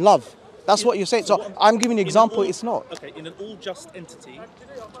implies he has love? That's what you're saying. So I'm giving an example. It's not. Okay, in an all just entity,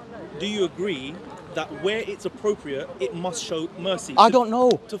 do you agree that where it's appropriate, it must show mercy? I don't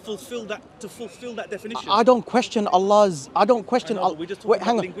know. To fulfill that definition. I don't question Allah's. I don't question. we're just talking Wait,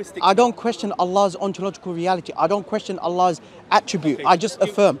 hang about on. linguistic I don't question Allah's ontological reality. I don't question Allah's attribute. Okay, I just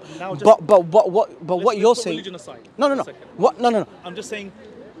affirm. now just- But what you're Let's put saying. religion aside. No. For a second. What? No. I'm just saying,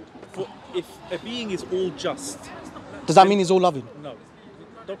 if a being is all just, Does that mean he's all loving? no,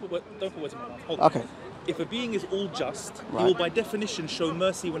 don't put words in my mouth. Hold on. Okay. If a being is all just, he Right. will by definition show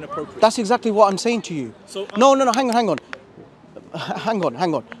mercy when appropriate. That's exactly what I'm saying to you. So, No. Hang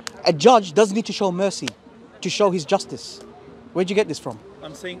on. A judge doesn't need to show mercy to show his justice. Where'd you get this from?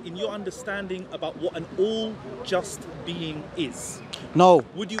 I'm saying, in your understanding about what an all just being is, No.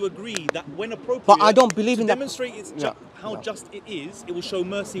 would you agree that when appropriate, But I don't believe to in that- demonstrate how just it is, it will show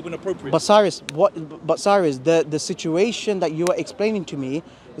mercy when appropriate? But Cyrus, the situation that you are explaining to me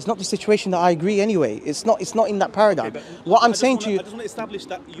is not the situation that I agree anyway. It's not in that paradigm. Okay, but What I'm I saying just to you. I just want to establish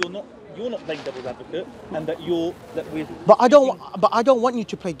that you're not playing devil's advocate, and that we're. But I don't want you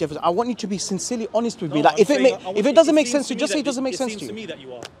to play devil's. I want you to be sincerely honest with me. No, Like I'm if saying I want- it doesn't make seems sense to to me just say that it doesn't make sense It to seems to you. me that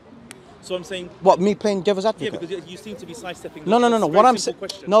you are. So I'm saying. What, me playing devil's Yeah, advocate? because you seem to be sidestepping. No. What I'm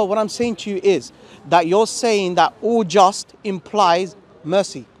what I'm saying to you is that you're saying that all just implies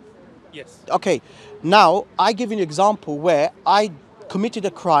mercy. Yes. Okay. Now I give you an example where I committed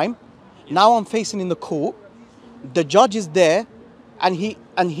a crime. Now I'm facing in the court. The judge is there, and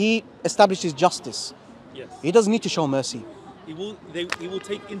he establishes justice. Yes. He doesn't need to show mercy. He will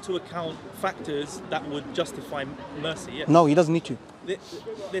take into account factors that would justify mercy. Yes. No, he doesn't need to.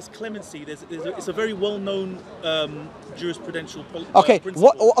 There's clemency. It's a very well-known jurisprudential Okay.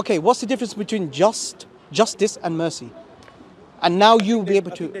 principle. What's the difference between justice and mercy? And now you'll be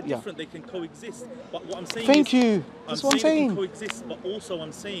able I to. think they're different. They can coexist. But what I'm saying Thank is, you. That's what I'm They saying. can coexist, but also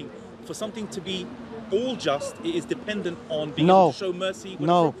I'm saying for something to be all just, it is dependent on being No. able to show mercy when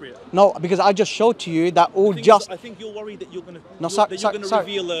No, appropriate. no, because I just showed to you that all just. I think you're worried that you're going to No,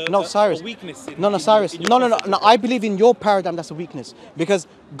 reveal Cyrus. a weakness. Cyrus. in your No. concept of I believe in your paradigm that's a weakness because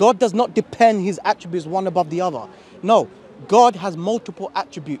God does not depend His attributes one above the other. No, God has multiple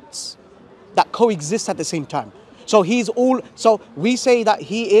attributes that coexist at the same time. So He's all. So we say that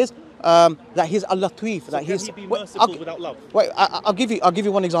He is. That He's al-Latif. So That can He's. He be merciful without love? Wait, I'll give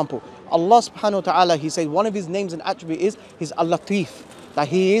you one example. Allah Subhanahu wa Taala. He says one of His names and attribute is He's al-Latif. That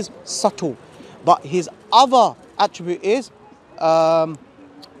He is subtle, but His other attribute is the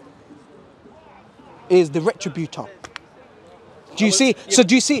retributor. Do you see? So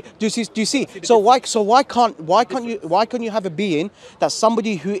do you see? So why can't you have a being that's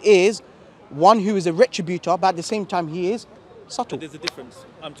somebody who is one who is a retributor, but at the same time he is subtle? But there's a difference.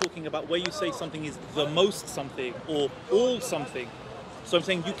 I'm talking about where you say something is the most something or all something. So I'm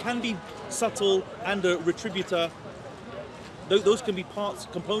saying you can be subtle and a retributor. Those can be parts,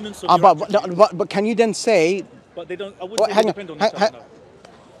 components of your attribute. But can you then say? But they don't. I wouldn't say they depend on each other. No.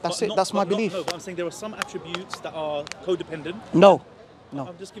 That's it. That's my belief. No, but I'm saying there are some attributes that are codependent. No.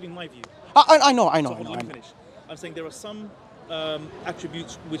 I'm just giving my view. I know. So hold on, let me finish. I'm saying there are some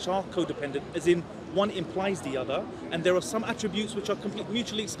attributes which are codependent, as in one implies the other, and there are some attributes which are completely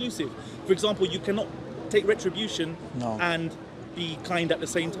mutually exclusive. For example, you cannot take retribution and be kind at the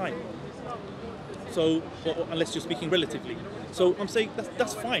same time. So, unless you're speaking relatively. So I'm saying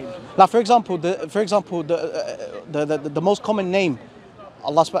that's fine. Like for example, the most common name,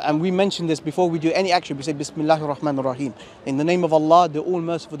 Allah, and we mentioned this before we do any action. We say Bismillahir Rahmanir Rahim. In the name of Allah, the All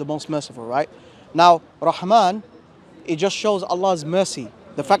Merciful, the Most Merciful. Right? Now, Rahman, it just shows Allah's mercy,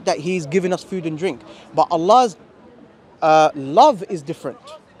 the fact that He's given us food and drink. But Allah's love is different.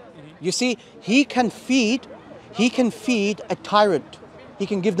 You see, He can feed a tyrant. He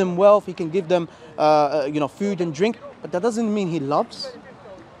can give them wealth. He can give them, food and drink. But that doesn't mean He loves.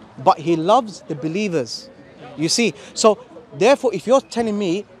 But He loves the believers. You see, so therefore, if you're telling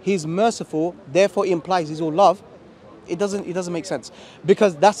me He's merciful, therefore it implies He's all love, it doesn't make sense,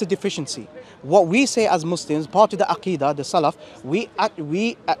 because that's a deficiency. What we say as Muslims, part of the Aqidah, the Salaf,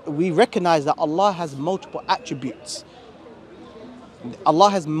 we recognize that Allah has multiple attributes. Allah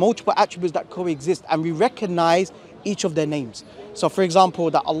has multiple attributes that coexist, and we recognize each of their names. So, for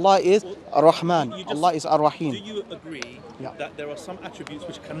example, that Allah is Ar-Rahman, Allah is Ar-Rahim. Do you agree that there are some attributes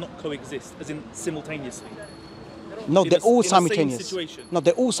which cannot coexist, as in simultaneously? No, they're all simultaneous. No,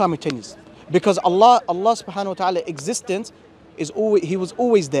 they're all simultaneous. Because Allah subhanahu wa ta'ala existence is always, He was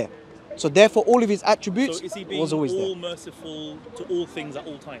always there. So therefore all of His attributes so is He being was always all there. merciful to all things at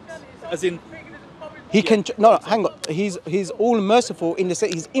all times? As in He can hang on. He's all merciful in the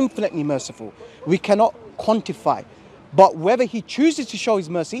sense He's infinitely merciful. We cannot quantify. But whether He chooses to show His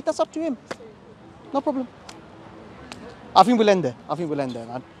mercy, that's up to Him. No problem. I think we'll end there,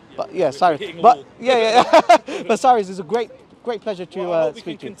 man. But yeah, Cyrus. But but Cyrus, it's a great pleasure to speak to you. We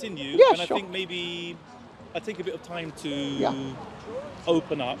can continue, Yeah, and sure. I think maybe I take a bit of time to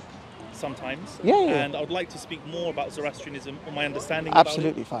open up sometimes. And I would like to speak more about Zoroastrianism or my understanding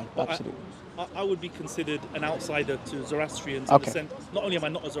Absolutely about it. fine. Absolutely. I would be considered an outsider to Zoroastrians in the sense, not only am I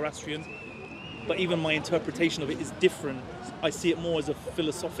not a Zoroastrian, but even my interpretation of it is different. I see it more as a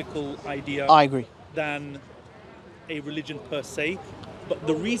philosophical idea. I agree. Than a religion per se. But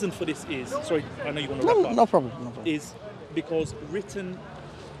the reason for this is, sorry, I know you want to wrap up. No problem. Is because written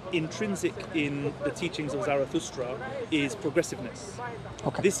intrinsic in the teachings of Zarathustra is progressiveness.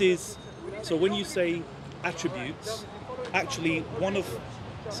 Okay. This is, so when you say attributes, actually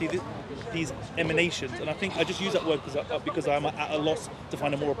these emanations, and I think I just use that word because I'm at a loss to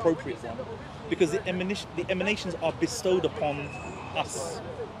find a more appropriate one, because the emanations are bestowed upon us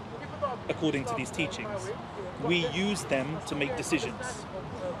according to these teachings. We use them to make decisions.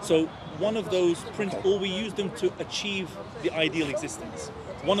 So one of those or we use them to achieve the ideal existence.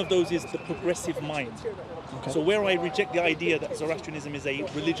 One of those is the progressive mind. So where I reject the idea that Zoroastrianism is a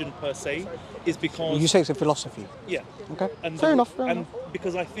religion per se is because... You say it's a philosophy. Yeah. Okay. And fair enough.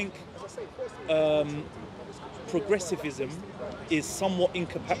 Because I think progressivism is somewhat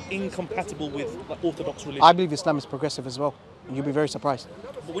incompatible with like, Orthodox religion. I believe Islam is progressive as well. You'll be very surprised.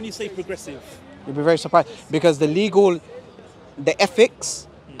 But when you say progressive... You'll be very surprised because the ethics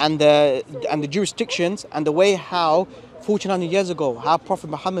and the jurisdictions and the way how 1400 years ago, how Prophet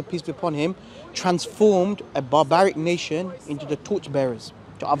Muhammad, peace be upon him, transformed a barbaric nation into the torchbearers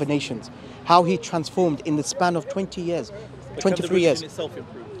to other nations. How he transformed in the span of 20 years, 23 years. Itself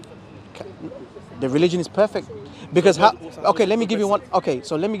improved? The religion is perfect. Because how, okay, let me give you one, okay,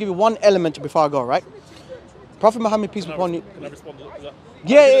 so let me give you one element before I go, right? Prophet Muhammad, peace be upon him. Can I respond to that?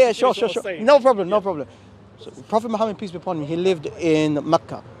 Yeah, sure. No problem. So Prophet Muhammad, peace be upon him, he lived in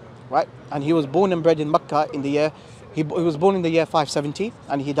Mecca, right? And he was born and bred in Mecca in the year, he was born in the year 570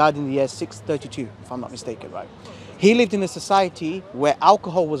 and he died in the year 632, if I'm not mistaken, right? He lived in a society where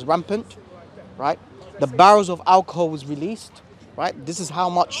alcohol was rampant, right? The barrels of alcohol was released, right? This is how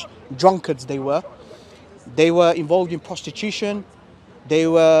much drunkards they were. They were involved in prostitution. They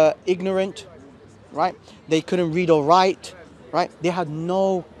were ignorant, right? They couldn't read or write, right? They had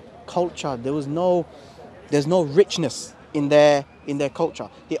no culture. There's no richness in their culture.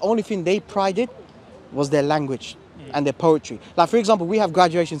 The only thing they prided was their language and their poetry. Like for example, we have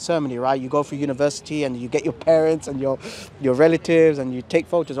graduation ceremony, right? You go through university and you get your parents and your relatives and you take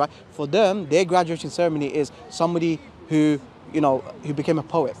photos, right? For them, their graduation ceremony is somebody who became a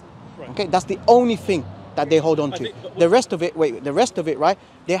poet. Right. Okay, that's the only thing that they hold on to. The rest of it, right?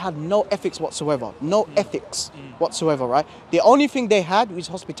 They had no ethics whatsoever. No ethics whatsoever, right? The only thing they had was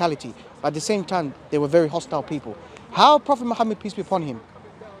hospitality. But at the same time, they were very hostile people. How Prophet Muhammad, peace be upon him,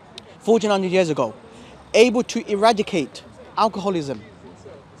 1400 years ago, able to eradicate alcoholism,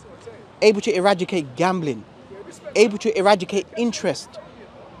 able to eradicate gambling, able to eradicate interest,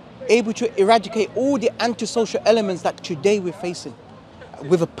 able to eradicate all the antisocial elements that today we're facing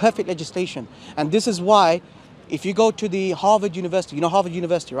with a perfect legislation. And this is why, if you go to the Harvard University, you know Harvard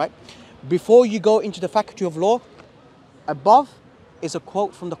University, right? Before you go into the Faculty of Law, above is a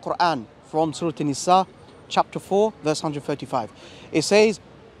quote from the Quran, from Surah An-Nisa, chapter 4, verse 135. It says,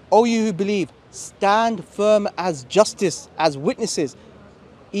 "O you who believe, stand firm as justice, as witnesses,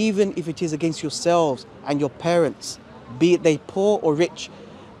 even if it is against yourselves and your parents, be it they poor or rich."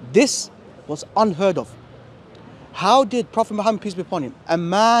 This was unheard of. How did Prophet Muhammad, peace be upon him, a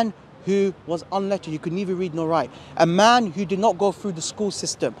man who was unlettered, he could neither read nor write, a man who did not go through the school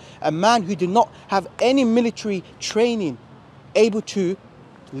system, a man who did not have any military training, able to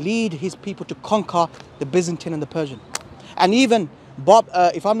lead his people to conquer the Byzantine and the Persian? And even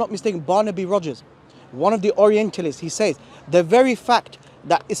if I'm not mistaken, Barnaby Rogers, one of the Orientalists, he says the very fact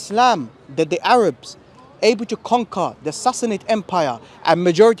that Islam, that the Arabs, able to conquer the Sassanid Empire and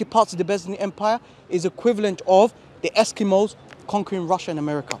majority parts of the Byzantine Empire is equivalent of the Eskimos conquering Russia and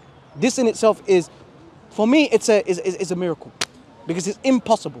America. This in itself is, for me, it's a miracle because it's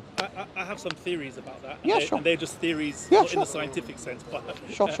impossible. I have some theories about that. Yeah, sure. And they're just theories, yeah, not sure. in the scientific sense, but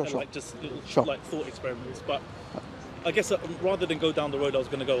sure. like just little like thought experiments. But I guess rather than go down the road I was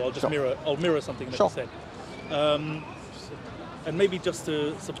going to go, I'll just mirror something that you said, and maybe just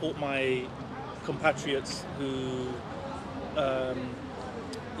to support my compatriots who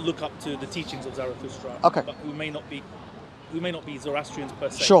look up to the teachings of Zarathustra, but who may not be Zoroastrians per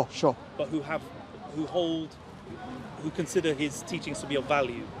se, sure, but who consider his teachings to be of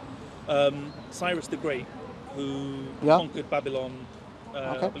value. Cyrus the Great, who conquered Babylon,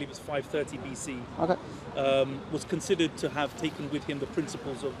 I believe it's 530 BC, was considered to have taken with him the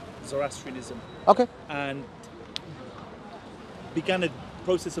principles of Zoroastrianism, and began a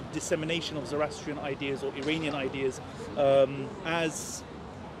process of dissemination of Zoroastrian ideas or Iranian ideas, as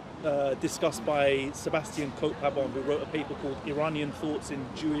discussed by Sebastian Cope-Pabon, who wrote a paper called Iranian Thoughts in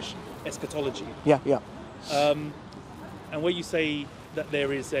Jewish Eschatology. And where you say that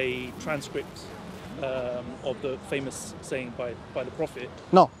there is a transcript of the famous saying by the Prophet.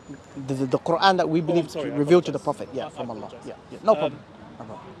 No, the Quran that we believe revealed to the Prophet, from Allah. No problem.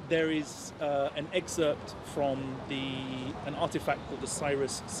 There is an excerpt from an artifact called the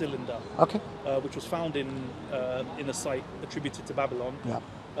Cyrus cylinder, which was found in a site attributed to Babylon,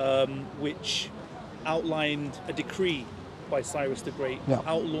 which outlined a decree by Cyrus the Great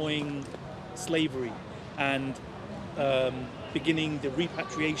outlawing slavery and beginning the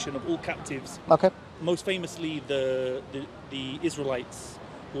repatriation of all captives. Most famously, the Israelites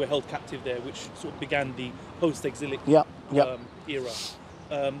who were held captive there, which sort of began the post-exilic era.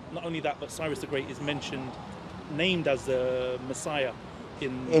 Not only that, but Cyrus the Great is named as the Messiah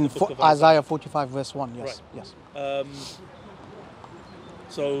in the book of Isaiah 45 verse 1. Yes, right. yes.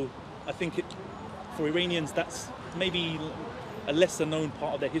 So I think for Iranians that's maybe a lesser known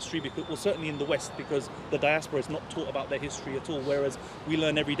part of their history, because, well, certainly in the West, because the diaspora is not taught about their history at all, whereas we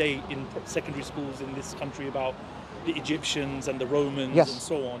learn every day in secondary schools in this country about the Egyptians and the Romans Yes. and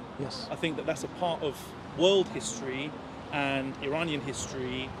so on. Yes. I think that that's a part of world history and Iranian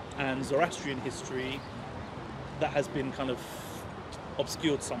history and Zoroastrian history that has been kind of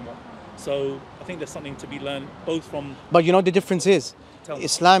obscured somewhat. So I think there's something to be learned both from... But you know the difference is, Tell me.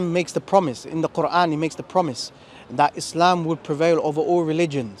 Islam makes the promise, in the Quran it makes the promise that Islam will prevail over all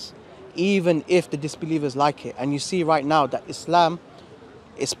religions, even if the disbelievers like it. And you see right now that Islam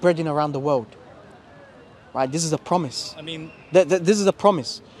is spreading around the world. Right, this is a promise. I mean... This is a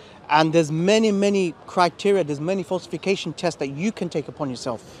promise. And there's many criteria, there's many falsification tests that you can take upon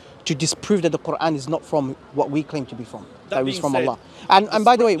yourself to disprove that the Quran is not from what we claim to be from. That is from Allah. And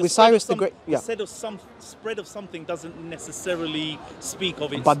by the way, with Cyrus the Great... The spread of something doesn't necessarily speak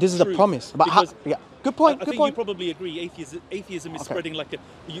of its But this is a truth, promise. But how, yeah. Good point, I think you probably agree atheism is spreading like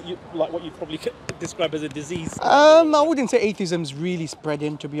like what you probably describe as a disease. I wouldn't say atheism is really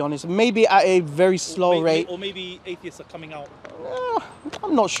spreading, to be honest. Maybe at a very slow rate. Or maybe atheists are coming out.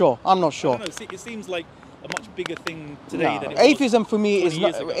 I'm not sure. I'm not sure. I don't know. It seems like a much bigger thing today than it was atheism for me 20 is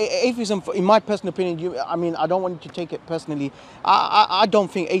not years ago. atheism. In my personal opinion, I mean, I don't want you to take it personally. I don't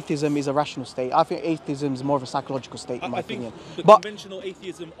think atheism is a rational state. I think atheism is more of a psychological state, in my opinion. The but conventional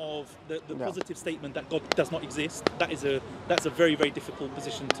atheism of the positive statement that God does not exist, that's a very difficult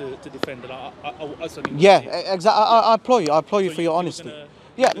position to defend. And I certainly exactly. I applaud you. I applaud you for your honesty.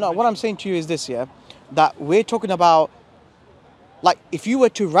 What I'm saying to you is this: that we're talking about. Like, if you were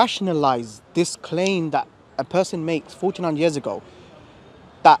to rationalize this claim that a person makes 49 years ago,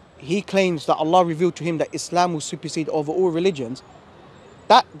 that he claims that Allah revealed to him that Islam will supersede over all religions,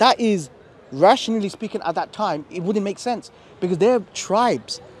 that is, rationally speaking, at that time, it wouldn't make sense, because they're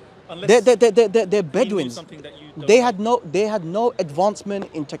tribes. They're Bedouins. They had no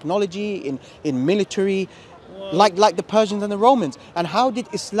advancement in technology, in military. Like the Persians and the Romans. And how did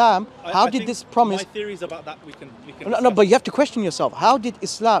Islam, did this promise... My theories about that we can No, but you have to question yourself. How did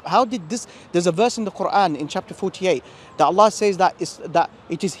this... There's a verse in the Quran in chapter 48 that Allah says that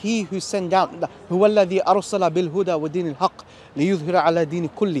it is He who sent down... هُوَ الَّذِي أَرْسَلَ بِالْهُدَى وَدِينِ الْحَقِّ لِيُظْهِرَ عَلَى دِينِ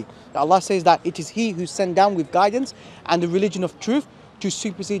كُلِّ. Allah says that it is He who sent down with guidance and the religion of truth to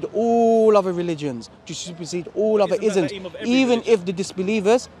supersede all other religions, to supersede all other isms, even if the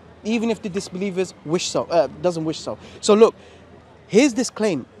disbelievers wish so, doesn't wish so. So look, here's this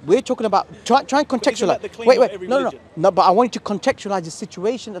claim. We're talking about, try and contextualize. No, but I want you to contextualize the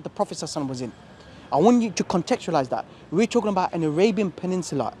situation that the Prophet ﷺ was in. I want you to contextualize that. We're talking about an Arabian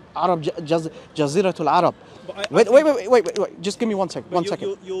Peninsula, Arab, Jaziratul Arab. Wait, just give me 1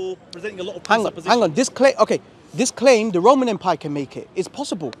 second. You're presenting a lot of hang on, this claim, the Roman Empire can make it. It's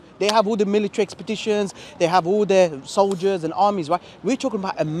possible. They have all the military expeditions, they have all their soldiers and armies, right? We're talking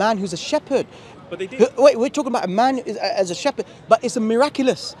about a man who's a shepherd. But they did. We're talking about a man as a shepherd, but it's a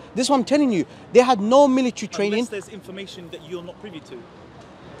miraculous. This is what I'm telling you. They had no military training. Unless there's information that you're not privy to.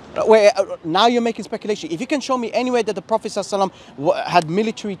 Now you're making speculation. If you can show me anywhere that the Prophet ﷺ had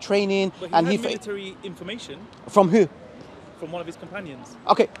military training, but and he had military information. From who? From one of his companions.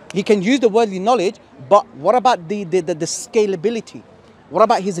 Okay, he can use the worldly knowledge, but what about the scalability? What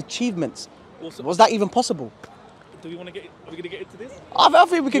about his achievements? Also, was that even possible? Are we going to get into this? I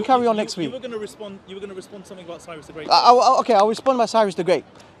think we can carry on next week. You were going to respond something about Cyrus the Great. Okay, I'll respond by Cyrus the Great.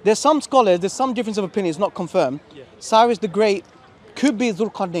 There's some scholars, there's some difference of opinion, it's not confirmed. Yeah. Cyrus the Great could be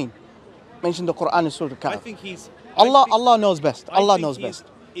Dhul Qarnayn, mentioned in the Quran and Surah Al-Kahf. I think he's... Allah knows best. Allah knows best.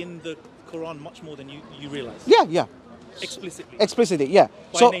 In the Quran much more than you realize. Yeah. Explicitly, yeah.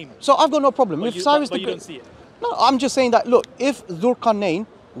 By name. So I've got no problem. But If Cyrus the Great... you don't see it. No, I'm just saying that, look, if Dhul Qarnayn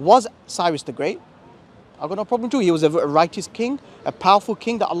was Cyrus the Great, I've got no problem too. He was a righteous king, a powerful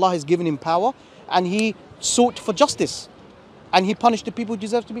king that Allah has given him power, and he sought for justice. And he punished the people who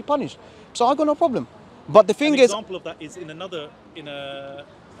deserve to be punished. So I've got no problem. But the thing is... An example of that is in another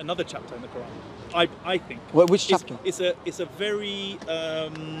chapter in the Quran, I think. Which chapter? It's a very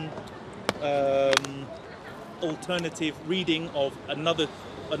alternative reading of another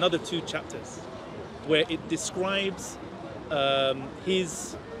 2 chapters, where it describes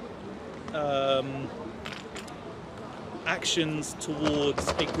his actions towards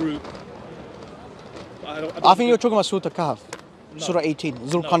a group. I think you're talking about Surah Al-Kahf, Surah 18,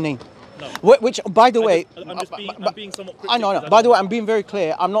 Dhul Qarnayn. No. Which, by the way, I'm being somewhat cryptic. I know. By the way, I'm being very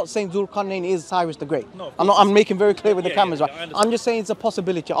clear. I'm not saying Dhul Qarnayn is Cyrus the Great. No, I'm making very clear with the cameras, right? I'm just saying it's a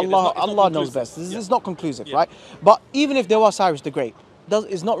possibility. Allah knows best. This is not conclusive, right? But even if there was Cyrus the Great,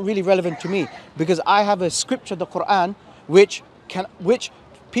 is not really relevant to me, because I have a scripture, the Quran, which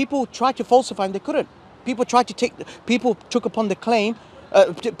people tried to falsify and they couldn't. People took upon the claim.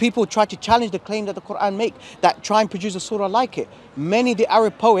 People try to challenge the claim that the Quran make, that try and produce a surah like it. Many of the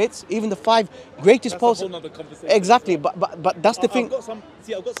Arab poets, even the 5 greatest poets. That's a whole nother conversation. Exactly, but that's the thing.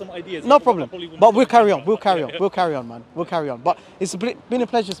 I've got some ideas. No problem. But we'll carry on. We'll carry on. We'll carry on, man. We'll carry on. But it's been a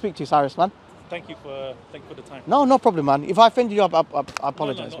pleasure to speak to you, Cyrus, man. Thank you for the time. No problem, man. If I offended you, I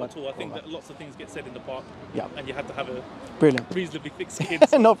apologize. No, not at all. I think that lots of things get said in the park. Yeah. And you have to have a brilliant, reasonably thick skin.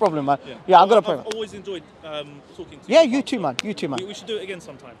 No problem, man. Yeah, I've I've always enjoyed talking to you. Yeah, you too, man. You too, man. We should do it again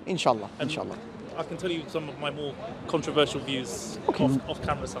sometime. Inshallah. And Inshallah. I can tell you some of my more controversial views off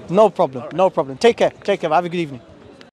camera sometimes. No problem. No problem. Take care. Take care. Have a good evening.